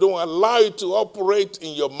sure you don't allow it to operate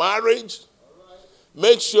in your marriage.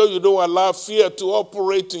 Make sure you don't allow fear to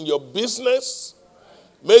operate in your business.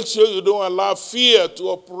 Make sure you don't allow fear to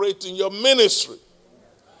operate in your ministry.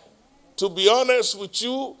 To be honest with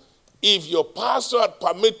you, if your pastor had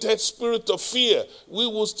permitted spirit of fear, we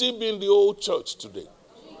would still be in the old church today.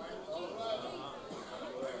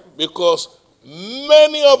 Because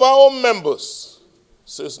many of our members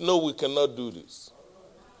says, no, we cannot do this.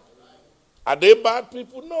 Are they bad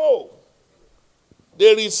people? No.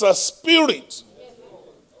 There is a spirit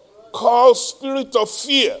called spirit of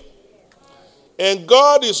fear. And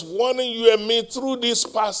God is warning you and me through this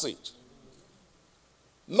passage.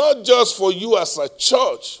 Not just for you as a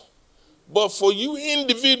church, but for you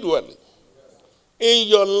individually, in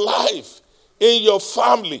your life, in your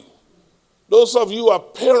family. Those of you who are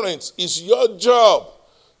parents, it's your job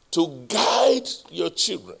to guide your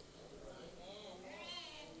children.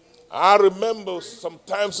 I remember some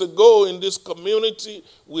times ago in this community,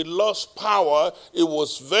 we lost power. It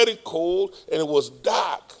was very cold and it was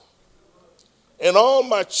dark. And all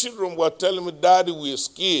my children were telling me, Daddy, we're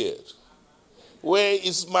scared. Well,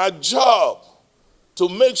 it's my job to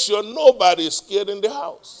make sure nobody is scared in the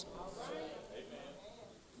house.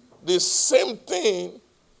 The same thing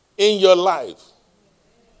in your life.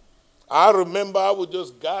 I remember I would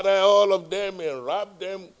just gather all of them and wrap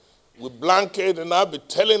them with blanket, and I'd be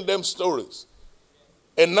telling them stories.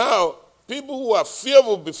 And now, people who are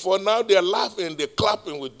fearful before, now they're laughing, they're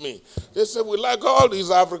clapping with me. They say, we like all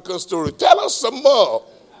these African stories. Tell us some more.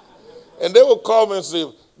 And they will call me and say,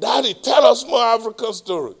 Daddy, tell us more African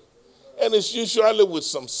stories. And it's usually with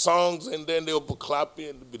some songs, and then they'll be clapping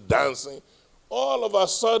and be dancing. All of a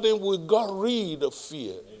sudden, we got rid of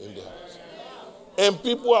fear in the house. And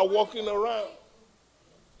people are walking around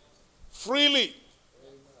freely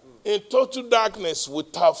in total darkness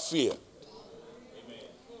without fear.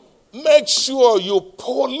 Make sure you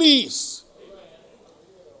police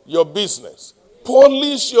your business.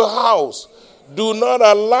 Police your house. Do not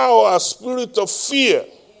allow a spirit of fear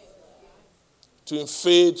to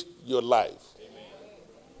invade your life.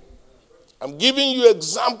 I'm giving you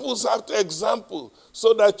examples after example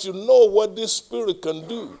so that you know what this spirit can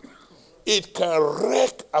do. It can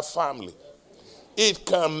wreck a family. It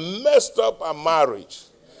can mess up a marriage.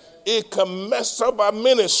 It can mess up a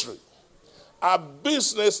ministry. A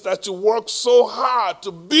business that you work so hard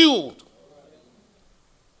to build.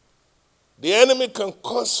 The enemy can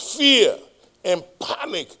cause fear and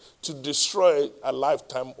panic to destroy a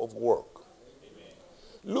lifetime of work.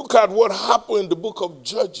 Look at what happened in the book of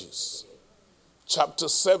Judges, chapter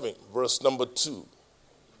 7, verse number 2.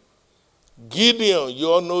 Gideon, you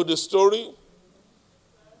all know the story,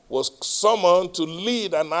 was summoned to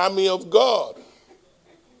lead an army of God.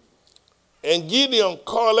 And Gideon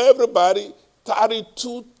called everybody.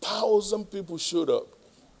 32,000 people showed up.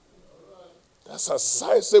 That's a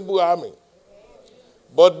sizable army.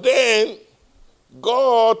 But then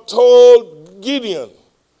God told Gideon,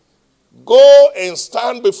 go and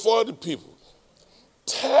stand before the people.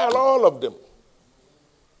 Tell all of them,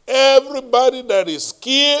 everybody that is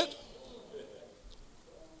scared,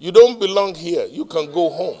 you don't belong here. You can go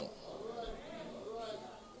home.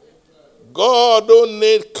 God don't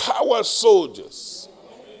need coward soldiers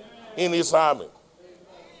in his army.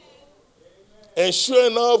 And sure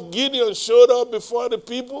enough, Gideon showed up before the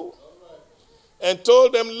people and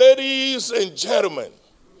told them, ladies and gentlemen,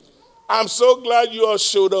 I'm so glad you all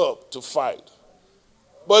showed up to fight.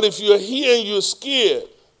 But if you're here and you're scared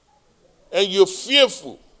and you're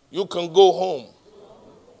fearful, you can go home.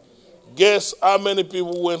 Guess how many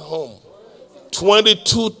people went home?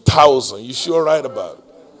 22,000. You sure right about it.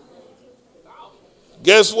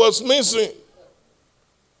 Guess what's missing?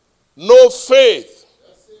 No faith.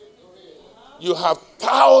 You have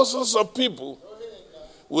thousands of people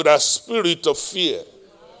with a spirit of fear.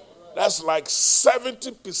 That's like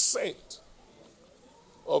 70%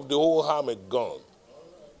 of the whole army gone.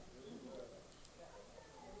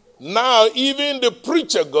 Now, even the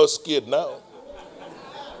preacher got scared now.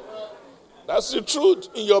 That's the truth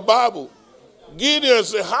in your Bible. Gideon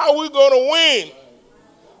said, how are we going to win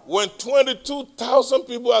when 22,000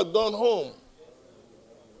 people have gone home?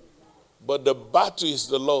 But the battle is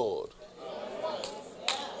the Lord.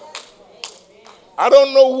 I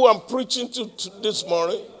don't know who I'm preaching to this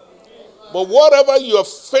morning, but whatever you're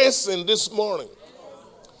facing this morning,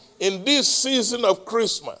 in this season of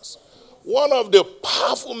Christmas, one of the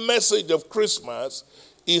powerful messages of Christmas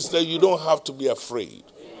is that you don't have to be afraid.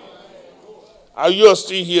 Are you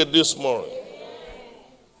still here this morning?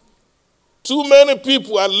 Too many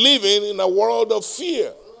people are living in a world of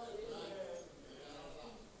fear.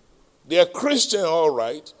 They are Christian, all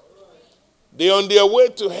right. They're on their way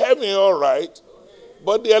to heaven, all right.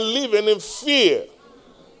 But they are living in fear.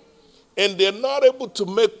 And they're not able to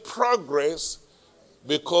make progress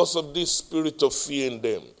because of this spirit of fear in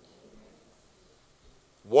them.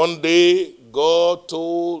 One day, God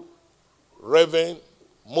told Reverend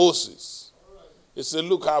Moses, he said,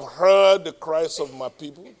 look, I've heard the cries of my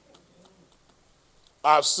people.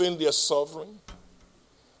 I've seen their suffering.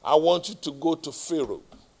 I want you to go to Pharaoh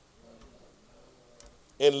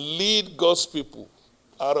and lead God's people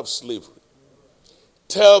out of slavery.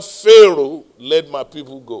 Tell Pharaoh, let my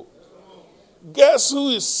people go. Guess who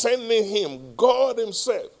is sending him? God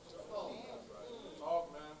himself.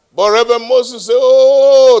 But Reverend Moses said,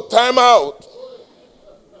 oh, time out.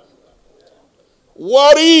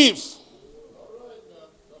 What if?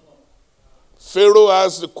 Pharaoh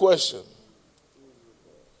asked the question,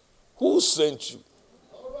 who sent you?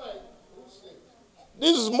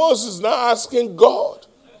 This is Moses now asking God,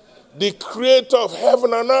 the creator of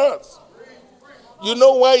heaven and earth. You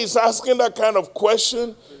know why he's asking that kind of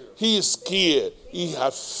question? He is scared. He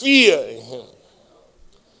has fear in him.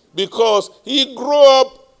 Because he grew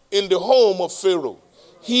up in the home of Pharaoh.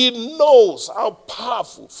 He knows how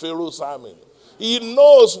powerful Pharaoh's army is. He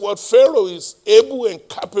knows what Pharaoh is able and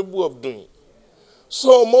capable of doing.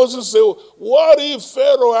 So Moses said, what if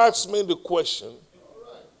Pharaoh asks me the question,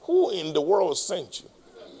 who in the world sent you?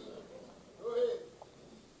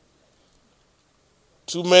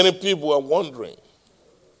 Too many people are wandering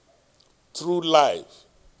through life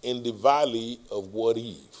in the valley of what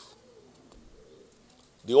if.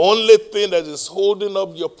 The only thing that is holding up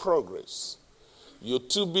your progress, you're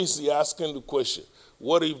too busy asking the question,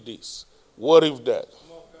 what if this? What if that?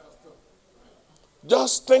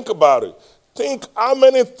 Just think about it. Think how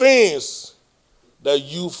many things that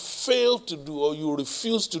you fail to do or you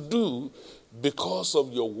refuse to do because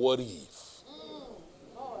of your what if.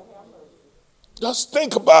 Just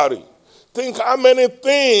think about it. Think how many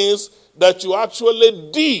things that you actually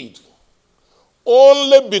did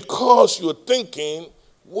only because you're thinking,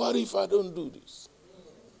 what if I don't do this?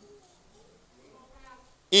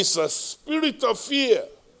 It's a spirit of fear.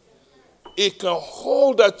 It can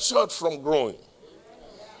hold a church from growing.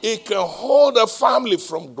 It can hold a family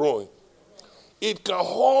from growing. It can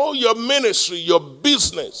hold your ministry, your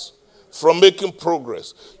business from making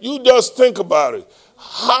progress. You just think about it.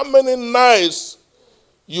 How many nights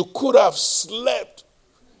you could have slept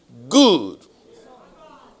good,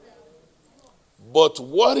 but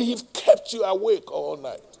what if kept you awake all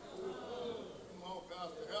night?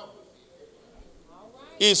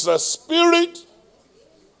 It's a spirit.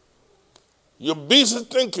 You're busy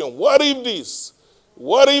thinking, what if this?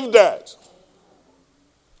 What if that?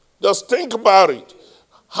 Just think about it.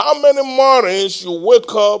 How many mornings you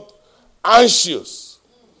wake up anxious,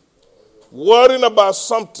 worrying about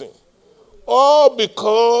something, all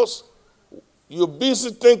because you're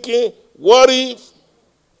busy thinking, what if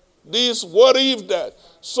this, what if that?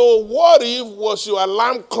 So what if was your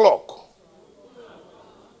alarm clock?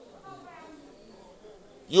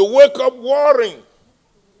 You wake up worrying,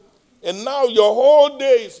 and now your whole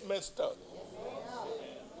day is messed up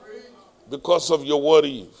because of your what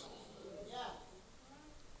if.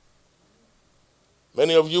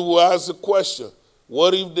 Many of you will ask the question,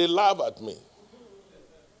 what if they laugh at me?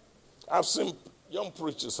 I've seen young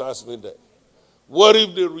preachers ask me that. What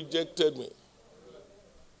if they rejected me?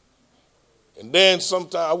 And then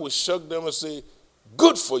sometimes I would shock them and say,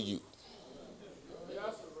 good for you.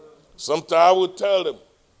 Sometimes I would tell them,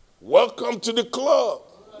 welcome to the club.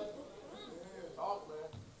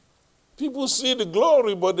 People see the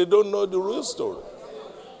glory, but they don't know the real story.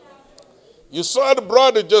 You saw the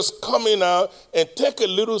brother just coming out and take a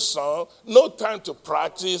little song, no time to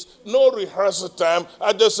practice, no rehearsal time.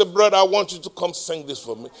 I just said, brother, I want you to come sing this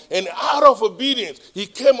for me. And out of obedience, he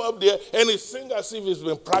came up there and he sang as if he's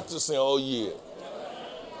been practicing all year.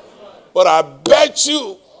 But I bet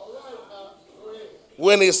you,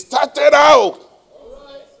 when he started out,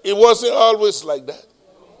 it wasn't always like that.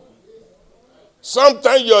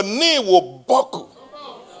 Sometimes your knee will buckle.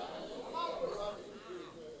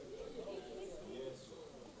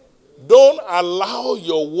 Don't allow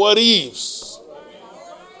your what ifs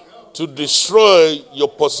to destroy your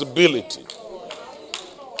possibility.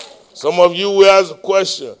 Some of you will ask the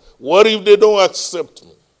question, what if they don't accept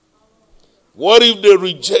me? What if they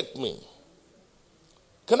reject me?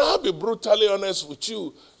 Can I be brutally honest with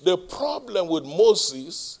you? The problem with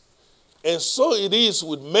Moses, and so it is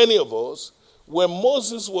with many of us, when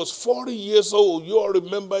Moses was 40 years old, you all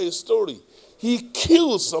remember his story. He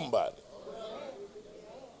killed somebody.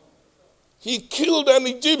 He killed an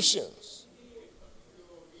Egyptian.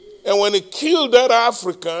 And when he killed that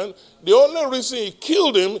African, the only reason he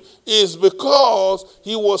killed him is because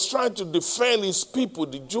he was trying to defend his people,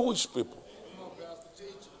 the Jewish people.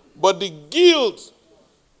 But the guilt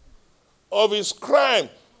of his crime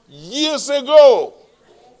years ago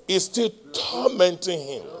is still tormenting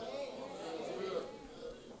him.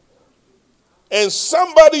 And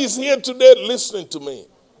somebody is here today listening to me.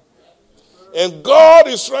 And God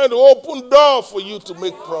is trying to open doors for you to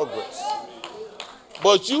make progress.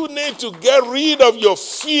 But you need to get rid of your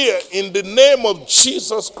fear in the name of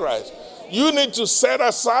Jesus Christ. You need to set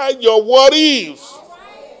aside your what ifs.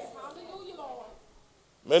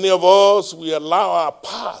 Many of us, we allow our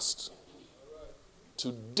past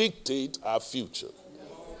to dictate our future.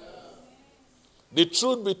 The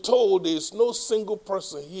truth be told, there is no single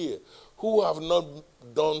person here who have not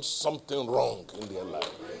done something wrong in their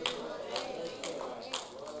life.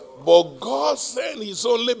 But God sent his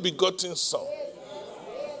only begotten Son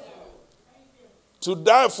to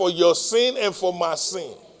die for your sin and for my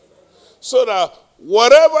sin. So that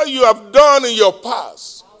whatever you have done in your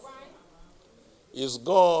past is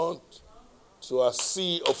gone to a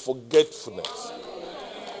sea of forgetfulness.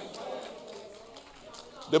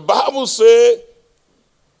 The Bible says,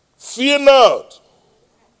 Fear not.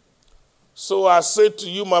 So I say to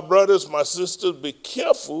you, my brothers, my sisters, be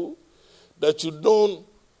careful that you don't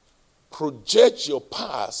project your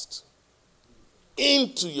past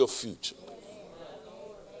into your future.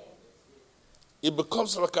 It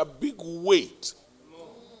becomes like a big weight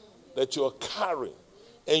that you are carrying,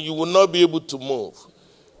 and you will not be able to move.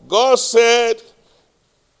 God said,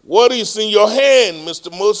 what is in your hand,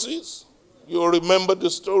 Mr. Moses? You'll remember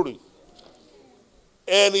the story.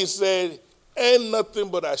 And he said, ain't nothing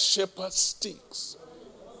but a shepherd's sticks.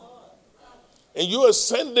 And you are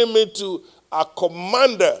sending me to a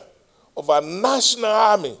commander of a national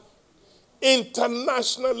army,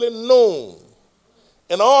 internationally known.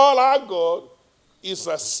 And all I got is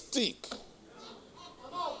a stick.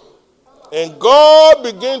 And God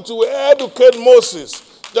began to educate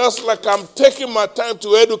Moses, just like I'm taking my time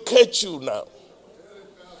to educate you now.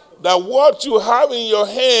 That what you have in your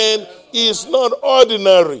hand is not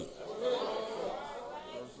ordinary.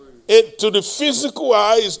 To the physical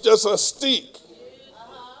eye, it's just a stick.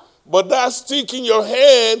 But that stick in your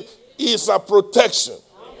hand is a protection.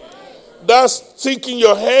 That stick in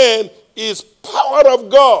your hand is power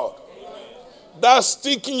of God. That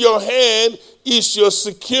stick in your hand is your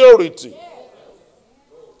security.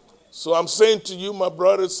 So I'm saying to you, my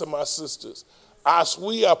brothers and my sisters, as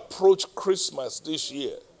we approach Christmas this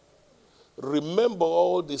year, remember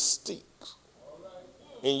all the sticks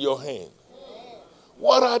in your hand.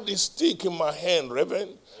 What are the sticks in my hand,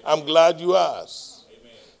 Reverend? I'm glad you asked.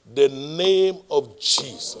 The name of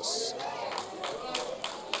Jesus.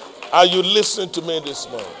 Are you listening to me this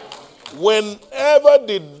morning? Whenever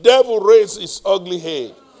the devil raises his ugly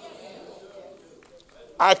head,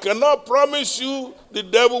 I cannot promise you the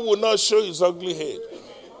devil will not show his ugly head.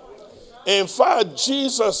 In fact,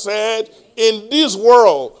 Jesus said, in this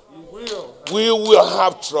world, we will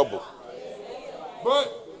have trouble.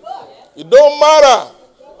 But it don't matter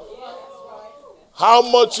how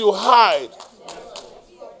much you hide.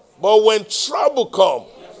 But when trouble comes,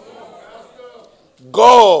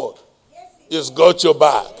 God has got your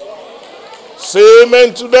back. Say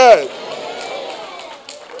amen to that.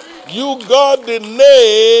 You got the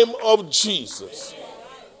name of Jesus.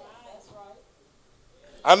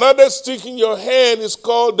 Another stick in your hand is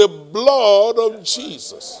called the blood of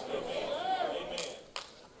Jesus.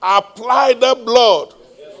 Apply that blood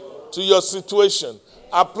to your situation.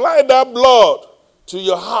 Apply that blood to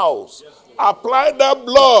your house. Apply that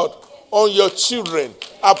blood on your children.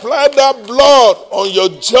 Apply that blood on your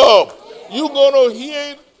job. You're going to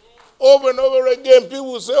hear it over and over again.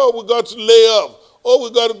 People say, oh, we got to lay off. Oh,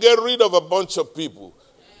 we got to get rid of a bunch of people.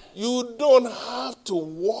 You don't have to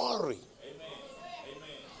worry.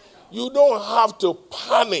 You don't have to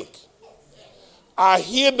panic. I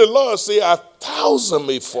hear the Lord say 1,000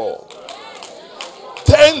 may fall.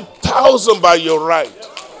 10,000 by your right.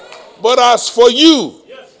 But as for you,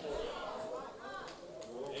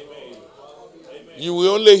 you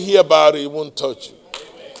will only hear about it, it won't touch you.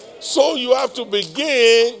 So you have to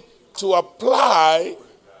begin to apply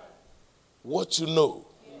what you know.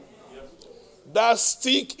 That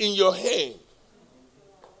stick in your hand.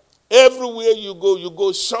 Everywhere you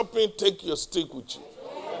go shopping, take your stick with you.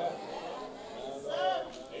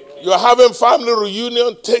 You're having family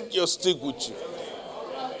reunion, take your stick with you.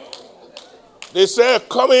 They say,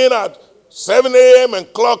 come in at 7 a.m.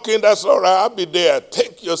 and clock in, that's all right, I'll be there.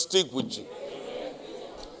 Take your stick with you.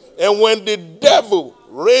 And when the devil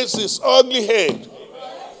raises his ugly head,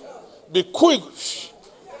 be quick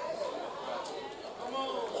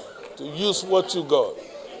to use what you got.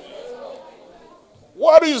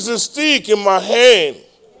 What is the stick in my hand?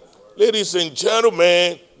 Ladies and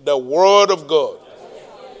gentlemen, the Word of God.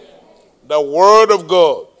 The Word of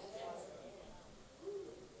God.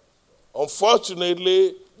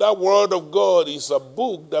 Unfortunately, that Word of God is a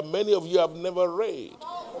book that many of you have never read.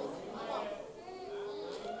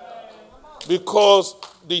 Because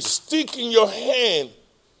the stick in your hand,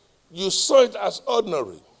 you saw it as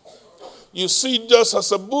ordinary. You see it just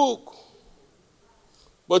as a book.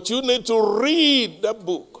 But you need to read that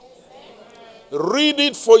book. Read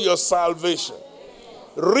it for your salvation.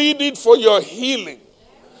 Read it for your healing.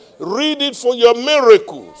 Read it for your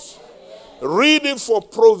miracles. Read it for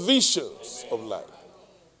provisions of life.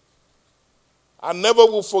 I never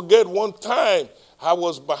will forget one time I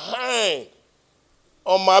was behind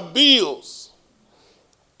on my bills.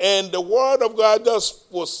 And the Word of God just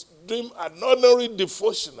was doing an ordinary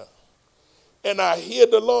devotional. And I hear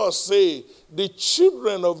the Lord say, the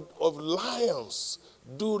children of lions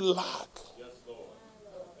do lack. Yes, Lord.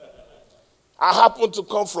 I happen to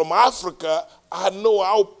come from Africa. I know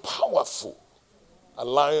how powerful a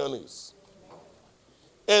lion is.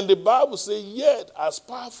 And the Bible says, yet, as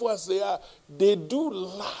powerful as they are, they do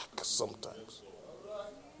lack sometimes.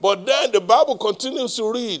 But then the Bible continues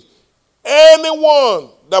to read, anyone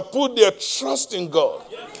that put their trust in God,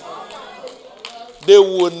 they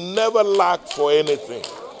will never lack for anything.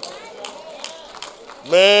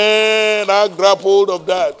 Man, I grab hold of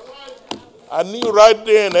that. I knew right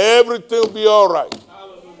then everything will be all right.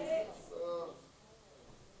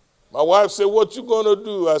 My wife said, what you going to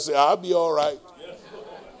do? I said, I'll be all right.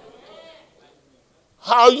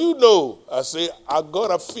 How you know? I say, I got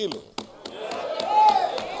a feeling.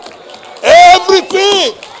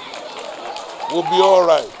 Everything will be all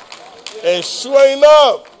right. And sure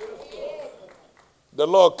enough, the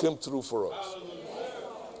Lord came through for us.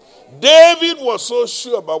 David was so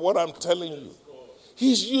sure about what I'm telling you.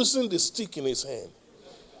 He's using the stick in his hand.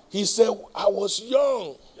 He said, I was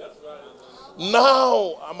young.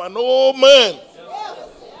 Now I'm an old man.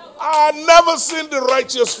 I've never seen the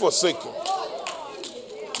righteous forsaken,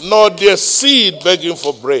 nor their seed begging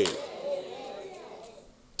for bread.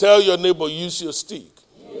 Tell your neighbor, use your stick.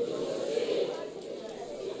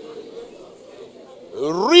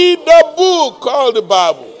 Read the book called the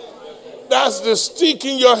Bible. That's the stick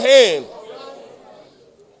in your hand.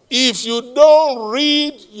 If you don't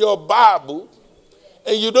read your Bible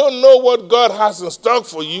and you don't know what God has in stock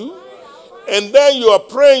for you, and then you are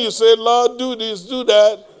praying, you say, Lord, do this, do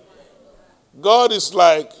that. God is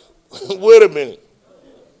like, wait a minute.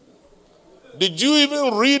 Did you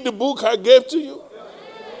even read the book I gave to you?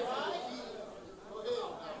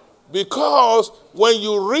 Because when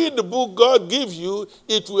you read the book God gives you,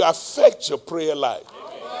 it will affect your prayer life.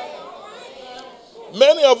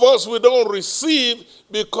 Many of us, we don't receive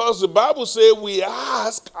because the Bible says we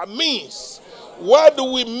ask amiss. Why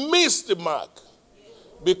do we miss the mark?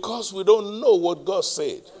 Because we don't know what God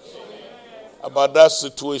said about that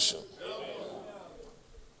situation.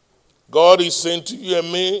 God is saying to you and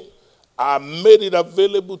me, I made it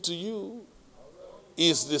available to you.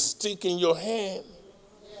 It's the stick in your hand.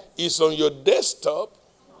 It's on your desktop.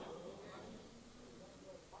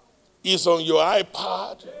 It's on your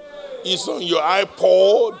iPad. It's on your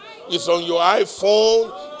iPod. It's on your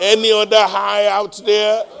iPhone. Any other high out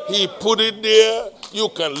there, he put it there. You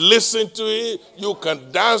can listen to it. You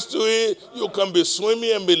can dance to it. You can be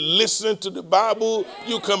swimming and be listening to the Bible.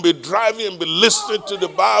 You can be driving and be listening to the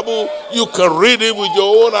Bible. You can read it with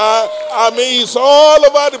your own eye. I mean, it's all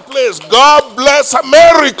over the place. God bless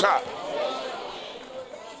America.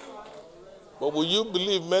 But will you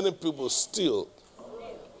believe many people still,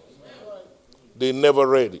 they never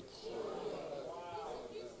read it?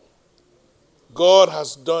 God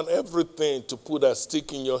has done everything to put a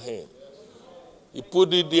stick in your hand. He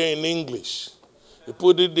put it there in English. He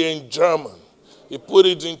put it there in German. He put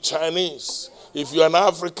it in Chinese. If you're an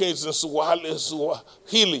African, it's in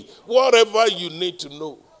Swahili. Whatever you need to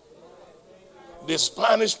know. The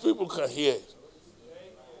Spanish people can hear it.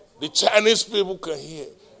 The Chinese people can hear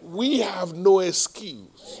it. We have no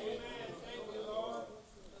excuse.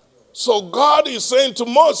 So God is saying to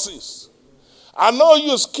Moses, I know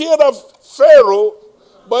you're scared of Pharaoh,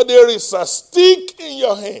 but there is a stick in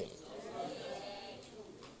your hand.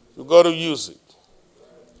 You got to use it.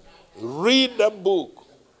 Read that book.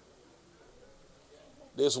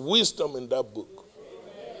 There's wisdom in that book.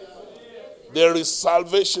 There is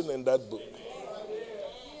salvation in that book.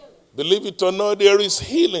 Believe it or not, there is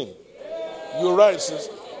healing. You're right,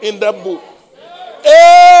 sister. In that book.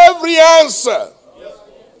 Every answer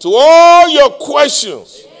to all your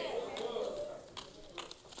questions.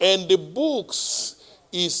 And the books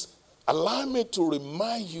is, allow me to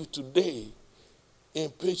remind you today, in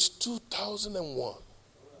page 2001,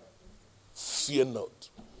 fear not.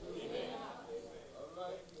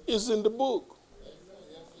 It's in the book.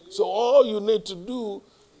 So all you need to do,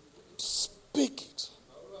 speak it,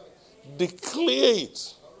 declare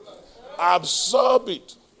it, absorb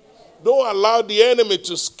it. Don't allow the enemy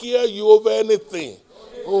to scare you over anything.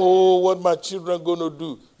 Oh, what my children going to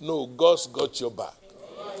do? No, God's got your back.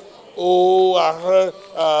 Oh, I heard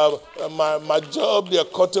my job, they're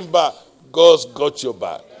cutting back. God's got your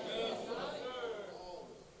back.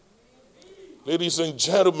 Ladies and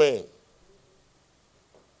gentlemen,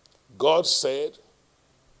 God said,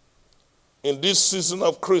 in this season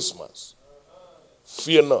of Christmas,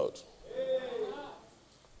 fear not.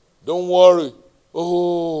 Don't worry.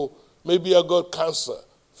 Oh, maybe I got cancer.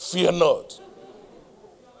 Fear not.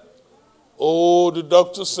 Oh, the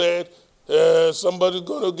doctor said somebody's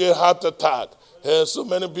going to get heart attack. So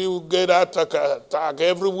many people get heart attack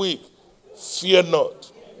every week. Fear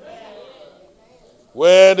not.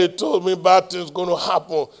 When they told me bad things going to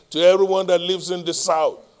happen to everyone that lives in the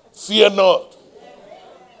South, fear not.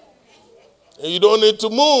 And you don't need to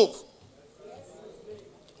move.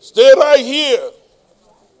 Stay right here.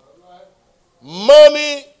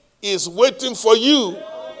 Money is waiting for you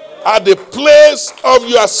at the place of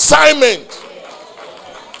your assignment.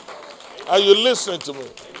 Are you listening to me?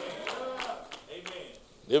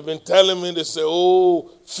 They've been telling me, they say,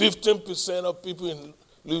 15% of people in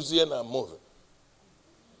Louisiana are moving.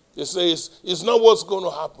 They say it's not what's going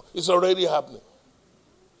to happen. It's already happening.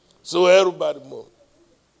 So everybody move.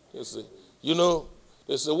 They say,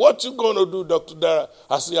 they say, what you going to do, Dr. Dara?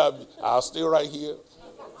 I say, I'll stay right here.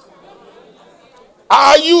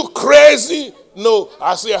 Are you crazy? No.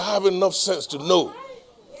 I say, I have enough sense to know.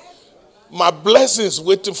 My blessing is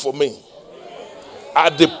waiting for me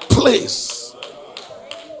at the place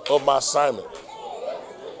of my assignment.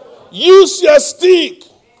 Use your stick.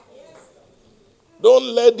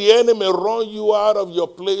 Don't let the enemy run you out of your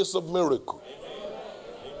place of miracle.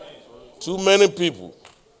 Too many people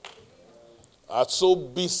are so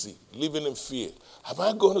busy living in fear. Am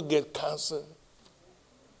I going to get cancer?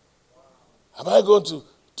 Am I going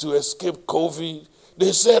to escape COVID?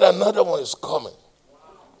 They said another one is coming.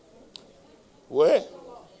 Where?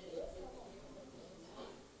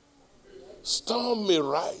 Storm may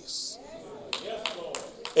rise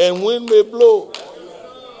and wind may blow.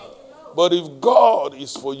 But if God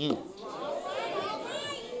is for you,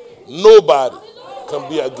 nobody can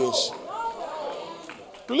be against you.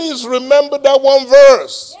 Please remember that one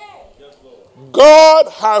verse. God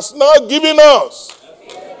has not given us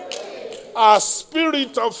a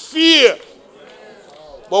spirit of fear.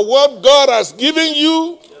 But what God has given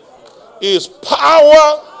you is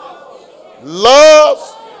power,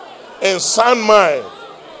 love, and sound mind.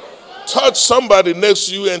 Touch somebody next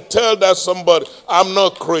to you and tell that somebody, I'm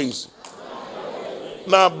not crazy.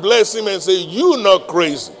 Now bless him and say, you're not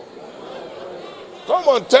crazy. Come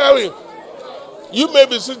on, tell him. You may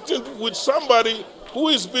be sitting with somebody who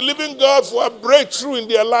is believing God for a breakthrough in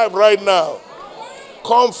their life right now.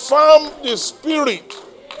 Confirm the spirit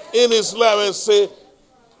in his life and say,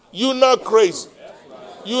 you're not crazy.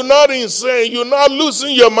 You're not insane. You're not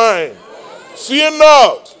losing your mind. Fear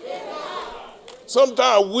not. Sometimes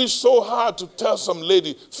I wish so hard to tell some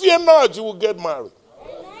lady, fear not, you will get married.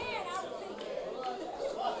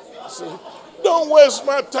 See, don't waste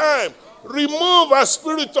my time. Remove a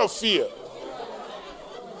spirit of fear.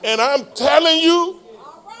 And I'm telling you,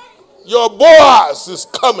 your Boaz is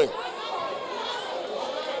coming.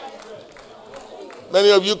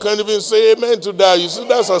 Many of you can't even say amen to that. You see,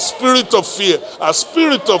 that's a spirit of fear. A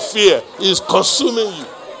spirit of fear is consuming you.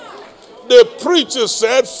 The preacher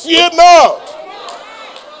said, fear not.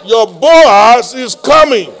 Your Boaz is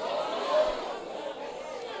coming.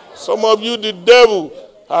 Some of you, the devil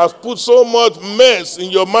has put so much mess in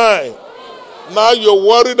your mind. Now you're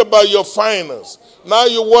worried about your finance. Now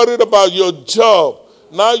you're worried about your job.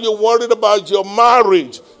 Now you're worried about your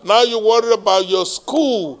marriage. Now you're worried about your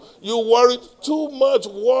school. You're worried, too much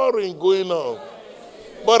worrying going on.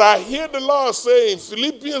 But I hear the Lord saying,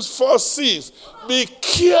 Philippians 4:6, be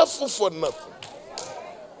careful for nothing.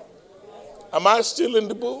 Am I still in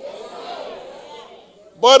the book?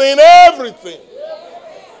 But in everything,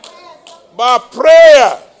 by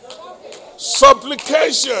prayer,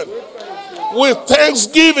 supplication, with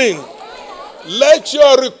thanksgiving, let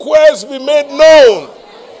your requests be made known,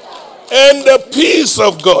 and the peace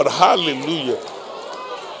of God. Hallelujah.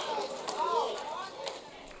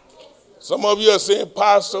 Some of you are saying,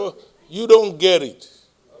 Pastor, you don't get it.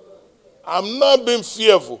 I'm not being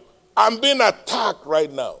fearful. I'm being attacked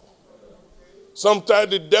right now. Sometimes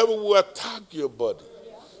the devil will attack your body.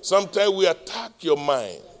 Sometimes we attack your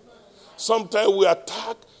mind. Sometimes we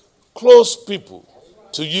attack close people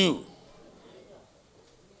to you.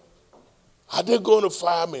 Are they going to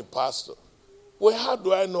fire me, Pastor? Well, how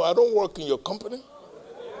do I know? I don't work in your company.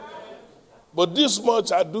 But this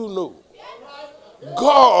much I do know.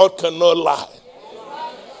 God cannot lie.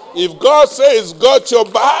 If God says he's got your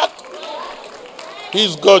back,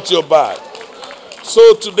 he's got your back.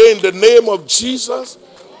 So today, in the name of Jesus,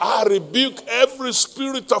 I rebuke every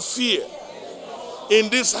spirit of fear in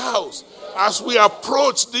this house. As we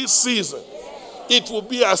approach this season, it will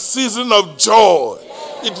be a season of joy.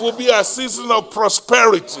 It will be a season of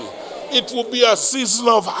prosperity. It will be a season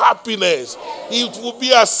of happiness. It will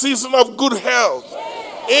be a season of good health.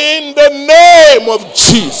 In the name of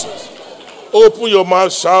Jesus. Open your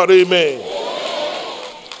mouth, shout amen.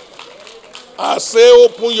 I say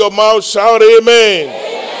open your mouth, shout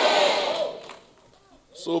amen.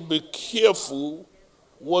 So be careful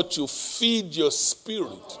what you feed your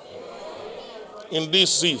spirit in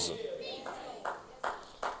this season.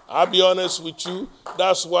 I'll be honest with you,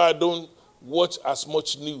 that's why I don't watch as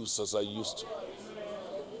much news as I used to.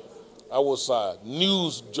 I was a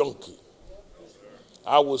news junkie.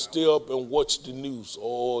 I would stay up and watch the news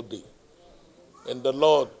all day. And the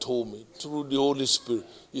Lord told me through the Holy Spirit,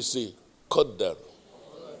 He said, cut down.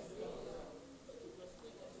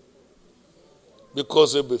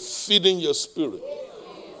 Because it'll be feeding your spirit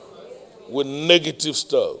with negative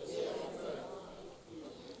stuff.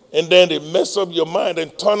 And then they mess up your mind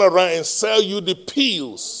and turn around and sell you the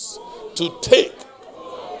pills to take.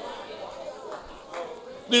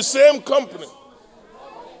 The same company.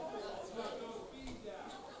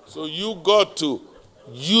 So you got to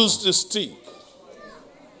use the stick.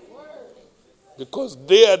 Because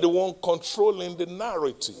they are the one controlling the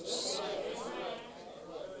narratives.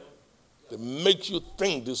 They make you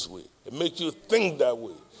think this way. They make you think that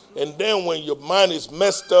way. And then when your mind is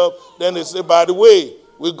messed up, then they say, by the way,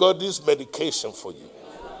 we got this medication for you.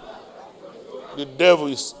 The devil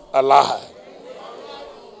is alive.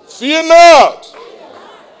 Fear not.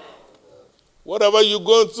 Whatever you're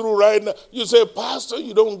going through right now, you say, Pastor,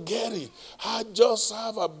 you don't get it. I just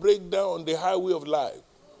have a breakdown on the highway of life.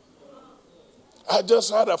 I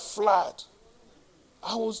just had a flat.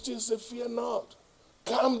 I will still say, fear not.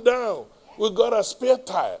 Calm down. We got a spare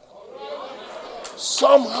tire.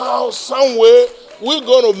 Somehow, somewhere, we're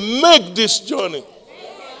going to make this journey.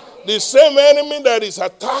 The same enemy that is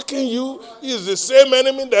attacking you is the same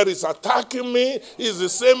enemy that is attacking me, is the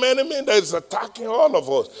same enemy that is attacking all of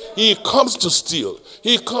us. He comes to steal.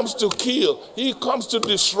 He comes to kill. He comes to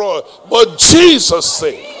destroy. But Jesus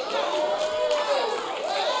said,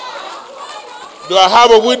 do I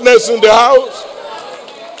have a witness in the house?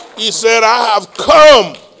 He said, I have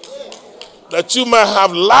come that you might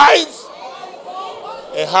have life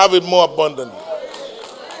and have it more abundantly.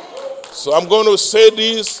 So I'm going to say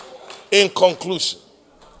this in conclusion.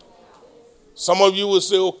 Some of you will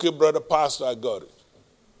say, okay, brother pastor, I got it.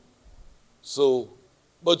 So,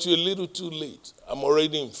 but you're a little too late. I'm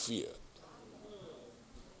already in fear.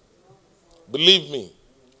 Believe me,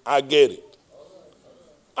 I get it.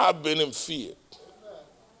 I've been in fear.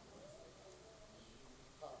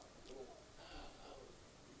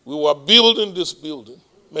 We were building this building.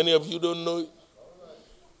 Many of you don't know it.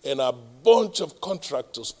 And a bunch of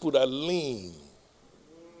contractors put a lien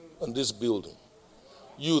on this building.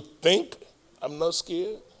 You think I'm not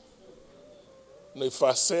scared? And if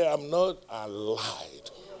I say I'm not, I lied.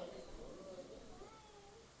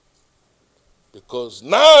 Because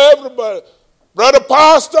now everybody, brother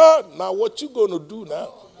pastor, now what you going to do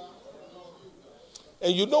now?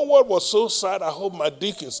 And you know what was so sad? I hope my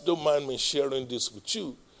deacons don't mind me sharing this with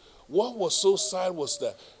you. What was so sad was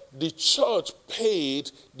that the church paid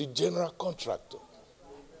the general contractor.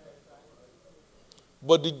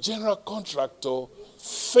 But the general contractor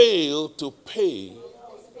failed to pay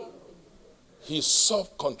his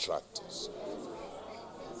subcontractors.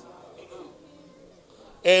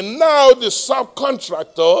 And now the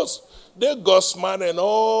subcontractors, they got smart and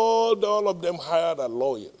all of them hired a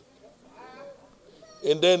lawyer.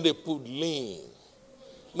 And then they put lien.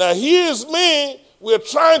 Now here's me. We're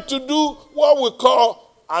trying to do what we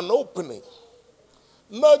call an opening.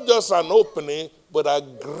 Not just an opening, but a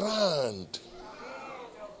grand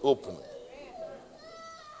opening.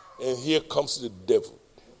 And here comes the devil.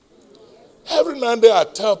 Every now and then I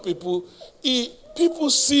tell people,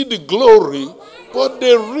 people see the glory, but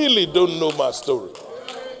they really don't know my story.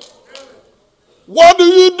 What do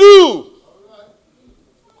you do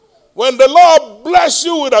when the Lord bless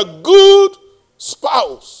you with a good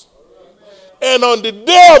spouse? And on the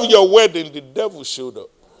day of your wedding, the devil showed up.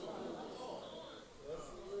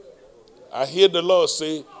 I hear the Lord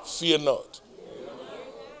say, fear not.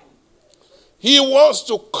 He wants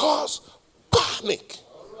to cause panic.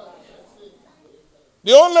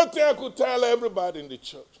 The only thing I could tell everybody in the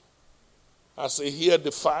church, I say, hear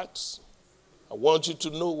the facts. I want you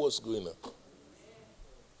to know what's going on.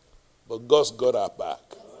 But God's got our back.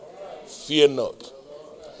 Fear not.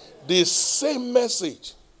 The same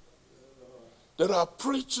message that I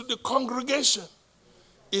preach to the congregation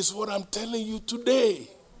is what I'm telling you today.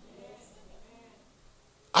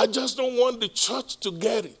 I just don't want the church to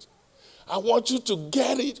get it. I want you to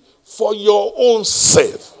get it for your own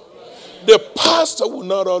sake. The pastor will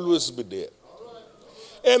not always be there.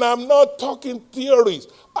 And I'm not talking theories.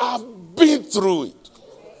 I've been through it.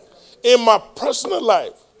 In my personal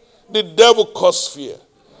life, the devil caused fear.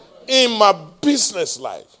 In my business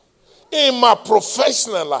life, in my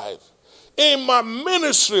professional life, in my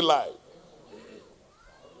ministry life.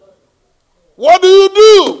 What do you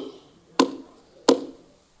do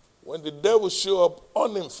when the devil show up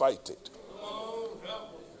uninvited?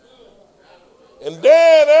 And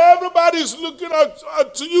then everybody's looking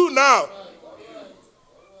up to you now.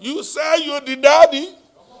 You say you're the daddy.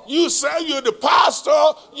 You say you're the pastor.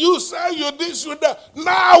 You say you're this, you're that.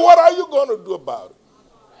 Now what are you going to do about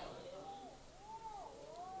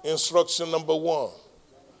it? Instruction number 1.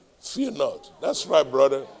 Fear not. That's right,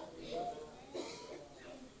 brother.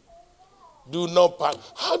 Do not panic.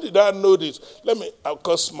 How did I know this? Let me,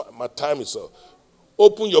 because my time is up.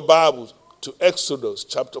 Open your Bibles to Exodus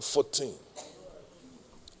chapter 14,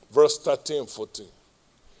 verse 13 and 14.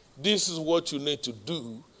 This is what you need to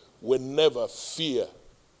do whenever fear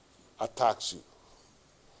attacks you.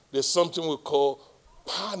 There's something we call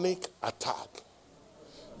panic attack.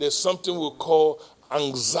 There's something we call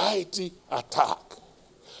anxiety attack.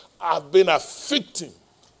 I've been a victim.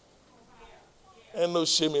 Ain't no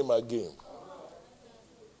shame in my game.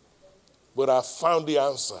 But I found the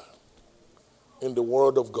answer in the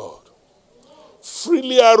Word of God.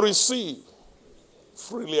 Freely I receive,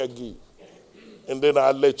 freely I give. And then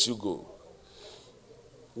I'll let you go.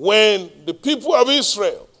 When the people of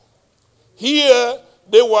Israel, here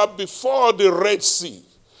they were before the Red Sea.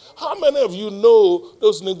 How many of you know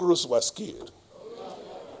those Negroes were scared?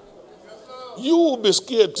 You will be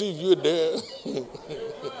scared too if you're there.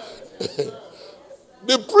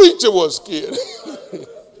 The preacher was scared.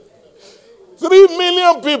 3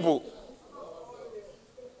 million people.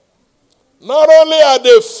 Not only are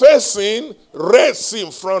they facing Red Sea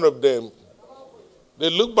in front of them, they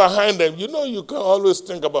look behind them. You know you can always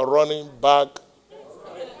think about running back.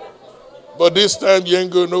 But this time you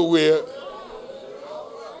ain't going nowhere.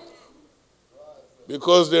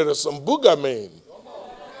 Because there are some booger men.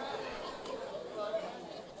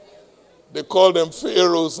 They call them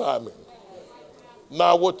Pharaoh's army.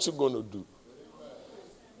 Now what you going to do?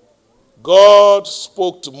 God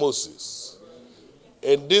spoke to Moses.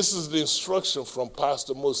 And this is the instruction from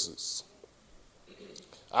Pastor Moses.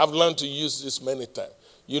 I've learned to use this many times.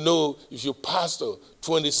 You know, if you pastor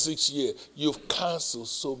 26 years, you've counseled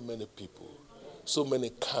so many people, so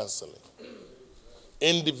many counseling.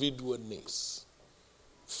 Individual needs,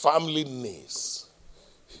 family needs,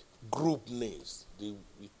 group needs.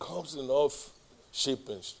 It comes in all shape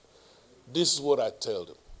and shape. This is what I tell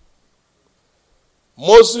them.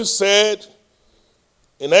 Moses said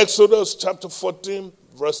in Exodus chapter 14,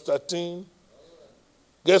 verse 13,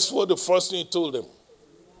 guess what the first thing he told them?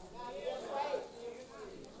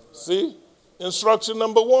 See? Instruction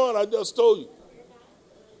number 1, I just told you.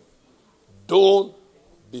 Don't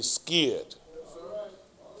be scared.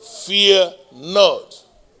 Fear not.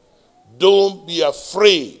 Don't be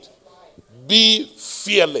afraid. Be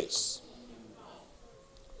fearless.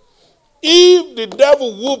 If the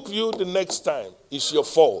devil whoop you the next time, it's your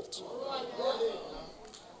fault.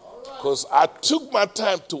 Because I took my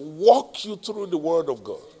time to walk you through the Word of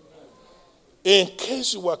God. In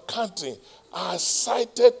case you were counting, I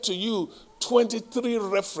cited to you 23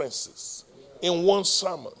 references in one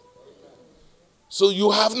sermon. So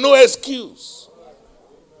you have no excuse.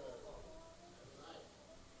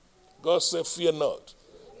 God said, fear not.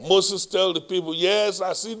 Moses told the people, yes,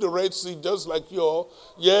 I see the Red Sea just like you all.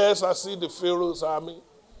 Yes, I see the Pharaoh's army.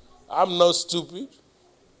 I'm not stupid.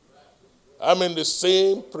 I'm in the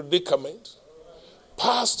same predicament.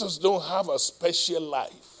 Pastors don't have a special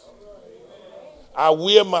life. I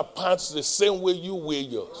wear my pants the same way you wear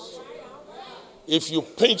yours. If you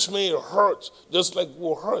pinch me, it hurts, just like it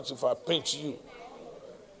will hurt if I pinch you.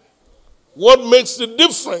 What makes the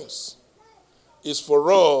difference is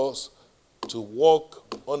for us to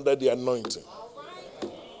walk under the anointing.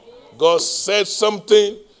 God said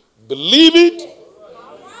something, believe it,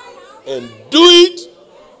 and do it,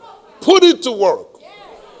 put it to work.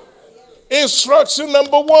 Instruction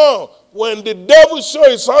number 1, when the devil shows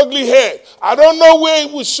his ugly head, I don't know where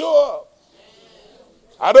he will show up.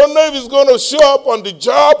 I don't know if he's going to show up on the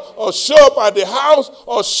job, or show up at the house,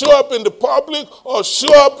 or show up in the public, or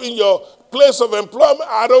show up in your place of employment.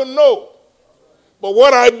 I don't know. But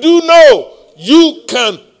what I do know, you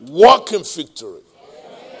can walk in victory.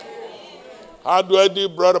 How do I do,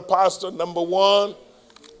 brother pastor? Number 1,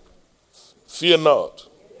 fear not.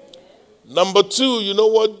 Number 2, you know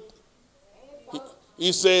what?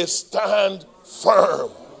 He says, stand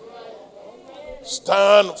firm.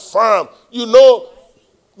 Stand firm. You know,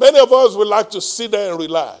 many of us would like to sit there and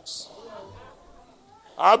relax.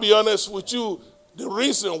 I'll be honest with you. The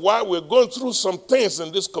reason why we're going through some things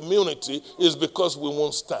in this community is because we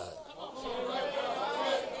won't stand.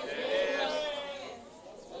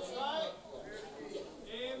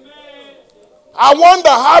 I wonder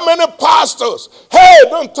how many pastors, hey,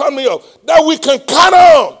 don't turn me off, that we can count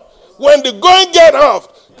on when the going get tough,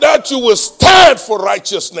 that you will stand for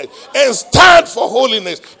righteousness and stand for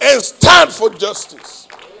holiness and stand for justice.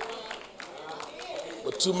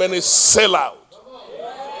 But too many sell out.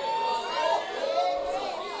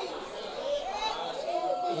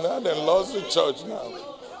 Now they lost the church now.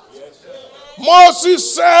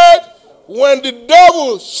 Moses said, when the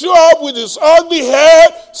devil show up with his ugly head,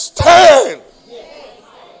 stand.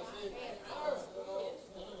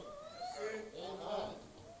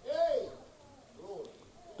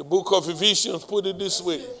 The book of Ephesians put it this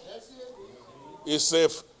way. It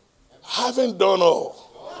says, having done all.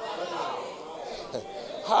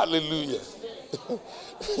 Hallelujah.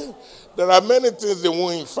 There are many things they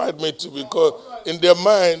won't invite me to because in their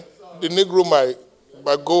mind, the Negro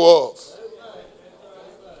might go off.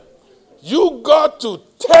 You got to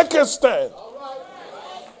take a stand.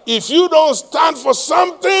 If you don't stand for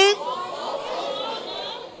something,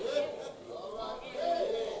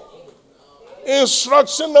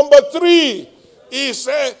 instruction number 3 is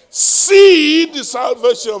see the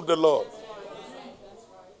salvation of the Lord.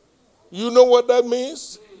 You know what that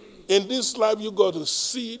means? In this life, you got to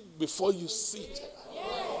see it before you see it.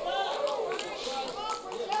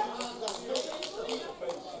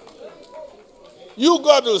 You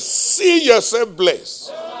got to see yourself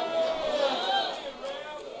blessed.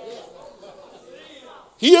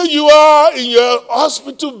 Here you are in your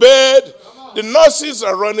hospital bed. The nurses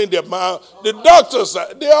are running their mouth. The doctors,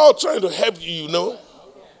 they're all trying to help you, you know.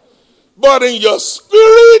 But in your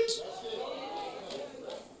spirit,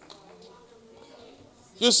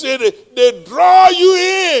 you see, they draw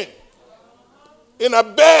you in a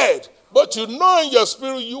bed. But you know in your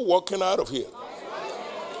spirit, you're walking out of here.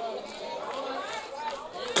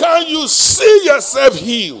 Can you see yourself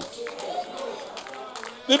healed?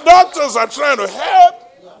 The doctors are trying to help.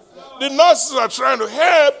 The nurses are trying to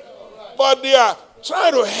help. But they are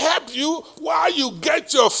trying to help you while you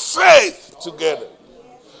get your faith together.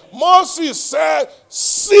 Moses said,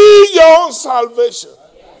 see your own salvation.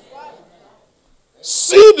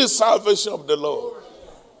 See the salvation of the Lord.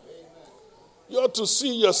 You ought to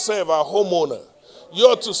see yourself a homeowner. You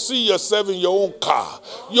ought to see yourself in your own car.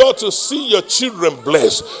 You ought to see your children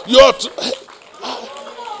blessed. You ought to.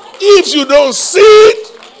 If you don't see it,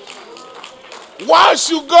 why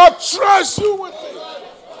should God trust you with it?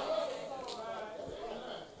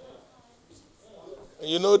 And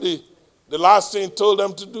you know the last thing he told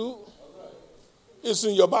them to do? It's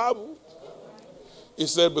in your Bible. He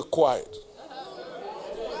said, be quiet.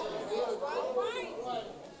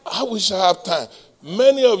 I wish I have time.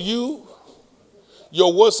 Many of you,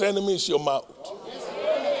 your worst enemy is your mouth.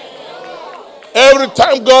 Every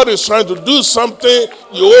time God is trying to do something,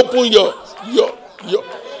 you open your.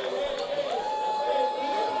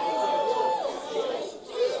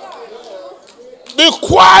 Be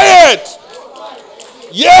quiet.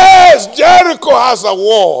 Yes, Jericho has a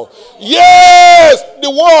wall. Yes, the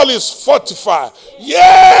wall is fortified.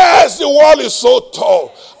 Yes, the wall is so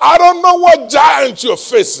tall. I don't know what giant you're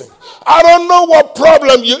facing. I don't know what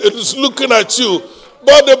problem is looking at you.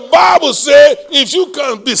 But the Bible says, if you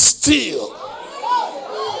can be still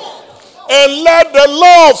and let the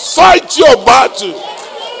Lord fight your battle,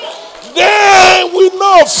 then we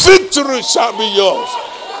know victory shall be yours.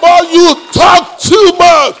 But you talk too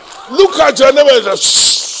much. Look at your neighbor and say, shh.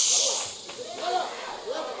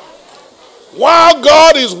 While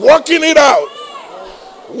God is working it out,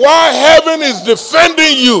 while heaven is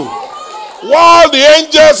defending you, while the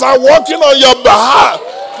angels are working on your behalf,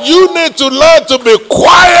 you need to learn to be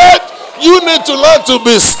quiet. You need to learn to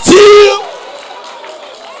be still.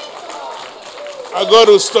 I got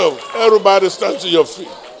to stop. Everybody stand to your feet.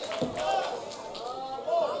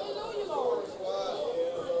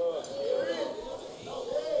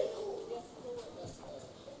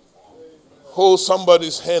 Hold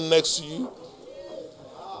somebody's hand next to you.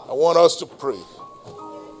 I want us to pray.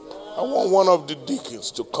 I want one of the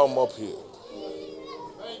deacons to come up here.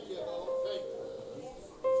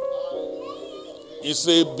 He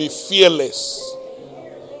said, be fearless.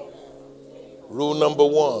 Rule number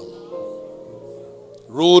 1.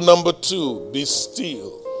 Rule number 2, be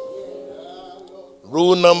still.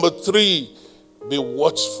 Rule number 3, be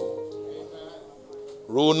watchful.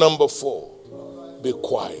 Rule number 4, be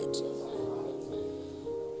quiet.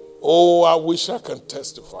 Oh, I wish I can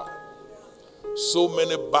testify. So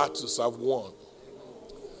many battles I've won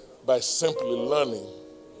by simply learning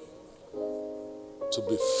to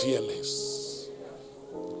be fearless,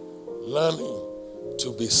 learning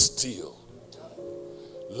to be still,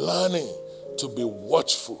 learning to be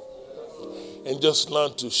watchful, and just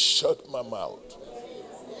learn to shut my mouth.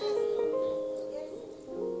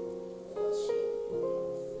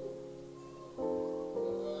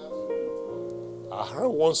 I heard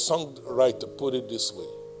one songwriter put it this way: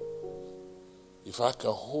 if I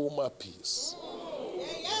can hold my peace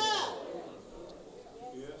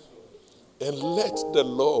and let the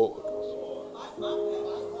Lord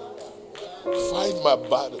fight my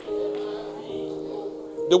battle,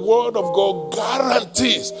 the word of God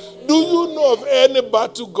guarantees. Do you know of any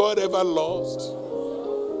battle God ever lost?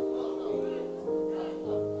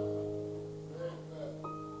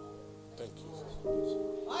 Thank you.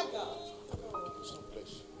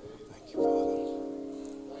 Thank you, Father.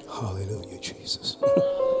 Hallelujah, Jesus.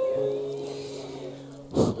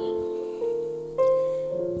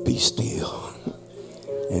 Be still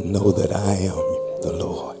and know that I am the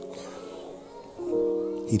Lord.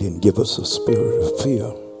 He didn't give us a spirit of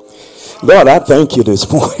fear. Lord, I thank you this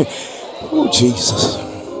morning. Oh, Jesus.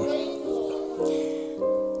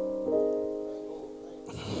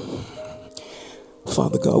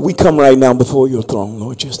 Father God, we come right now before your throne,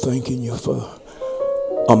 Lord, just thanking you for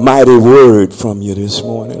a mighty word from you this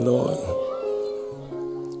morning, Lord.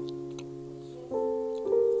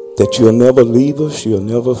 That you'll never leave us, you'll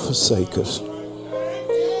never forsake us.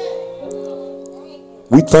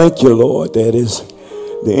 We thank you, Lord, that is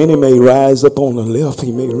the enemy may rise up on the left,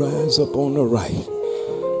 he may rise up on the right,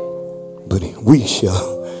 but we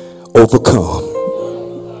shall overcome.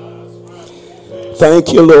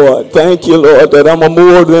 Thank you, Lord. Thank you, Lord, that I'm a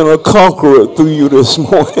more than a conqueror through you this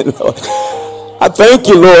morning, Lord. I thank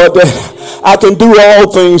you, Lord, that I can do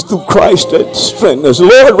all things through Christ that strengthens us.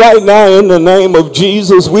 Lord, right now in the name of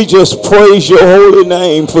Jesus, we just praise your holy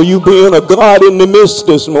name for you being a God in the midst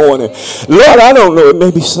this morning. Lord, I don't know,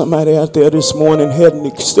 maybe somebody out there this morning hadn't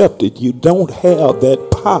accepted you. Don't have that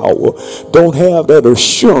power. Don't have that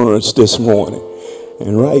assurance this morning.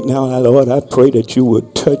 And right now, Lord, I pray that you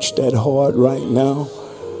would touch that heart right now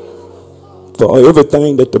for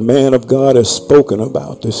everything that the man of God has spoken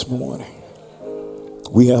about this morning.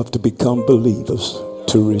 We have to become believers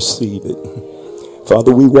to receive it.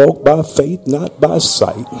 Father, we walk by faith, not by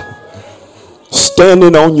sight.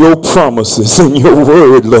 Standing on your promises and your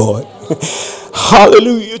word, Lord.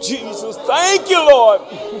 Hallelujah, Jesus. Thank you, Lord.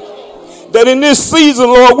 That in this season,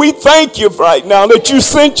 Lord, we thank you right now that you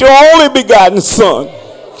sent your only begotten Son.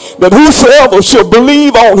 That whosoever shall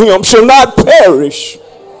believe on him shall not perish,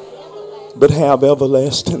 but have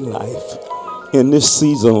everlasting life. In this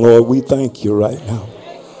season, Lord, we thank you right now.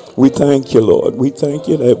 We thank you, Lord. We thank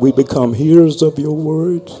you that we become hearers of your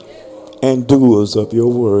word and doers of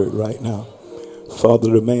your word right now.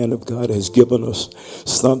 Father, the man of God has given us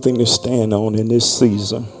something to stand on in this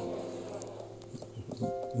season.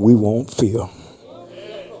 We won't fear.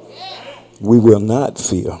 We will not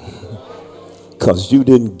fear, because you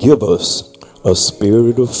didn't give us a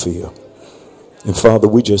spirit of fear. And Father,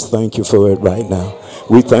 we just thank you for it right now.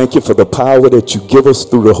 We thank you for the power that you give us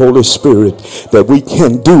through the Holy Spirit, that we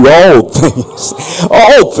can do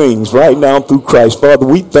all things right now through Christ. Father,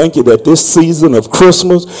 we thank you that this season of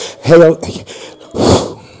Christmas, hell,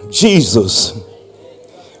 Jesus,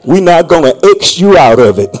 we're not going to X you out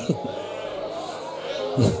of it,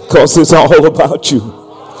 because it's all about you.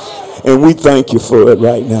 And we thank you for it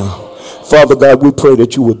right now. Father God, we pray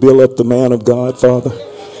that you will build up the man of God, Father,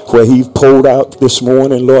 where he poured out this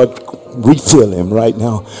morning. Lord, refill him right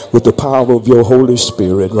now with the power of your Holy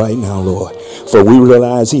Spirit right now, Lord. For we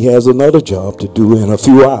realize he has another job to do in a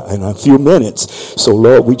few hours, in a few minutes. So,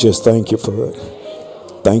 Lord, we just thank you for it.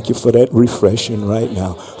 Thank you for that refreshing right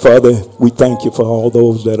now. Father, we thank you for all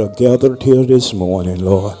those that are gathered here this morning,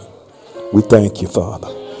 Lord. We thank you, Father.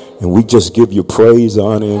 And we just give you praise,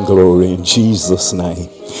 honor, and glory in Jesus' name.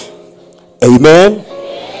 Amen.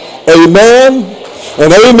 Amen.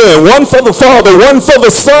 And amen. One for the Father, one for the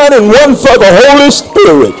Son, and one for the Holy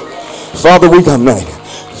Spirit. Father, we come now.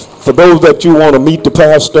 For those that you want to meet the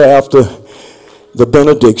pastor after the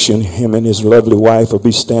benediction, him and his lovely wife will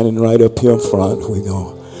be standing right up here in front. We're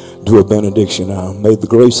going to do a benediction now. May the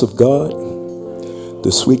grace of God,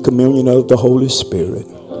 the sweet communion of the Holy Spirit,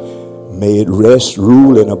 may it rest,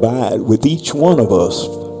 rule, and abide with each one of us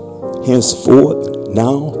henceforth,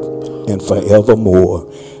 now, and forevermore.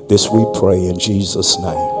 This we pray in Jesus'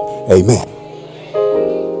 name. Amen.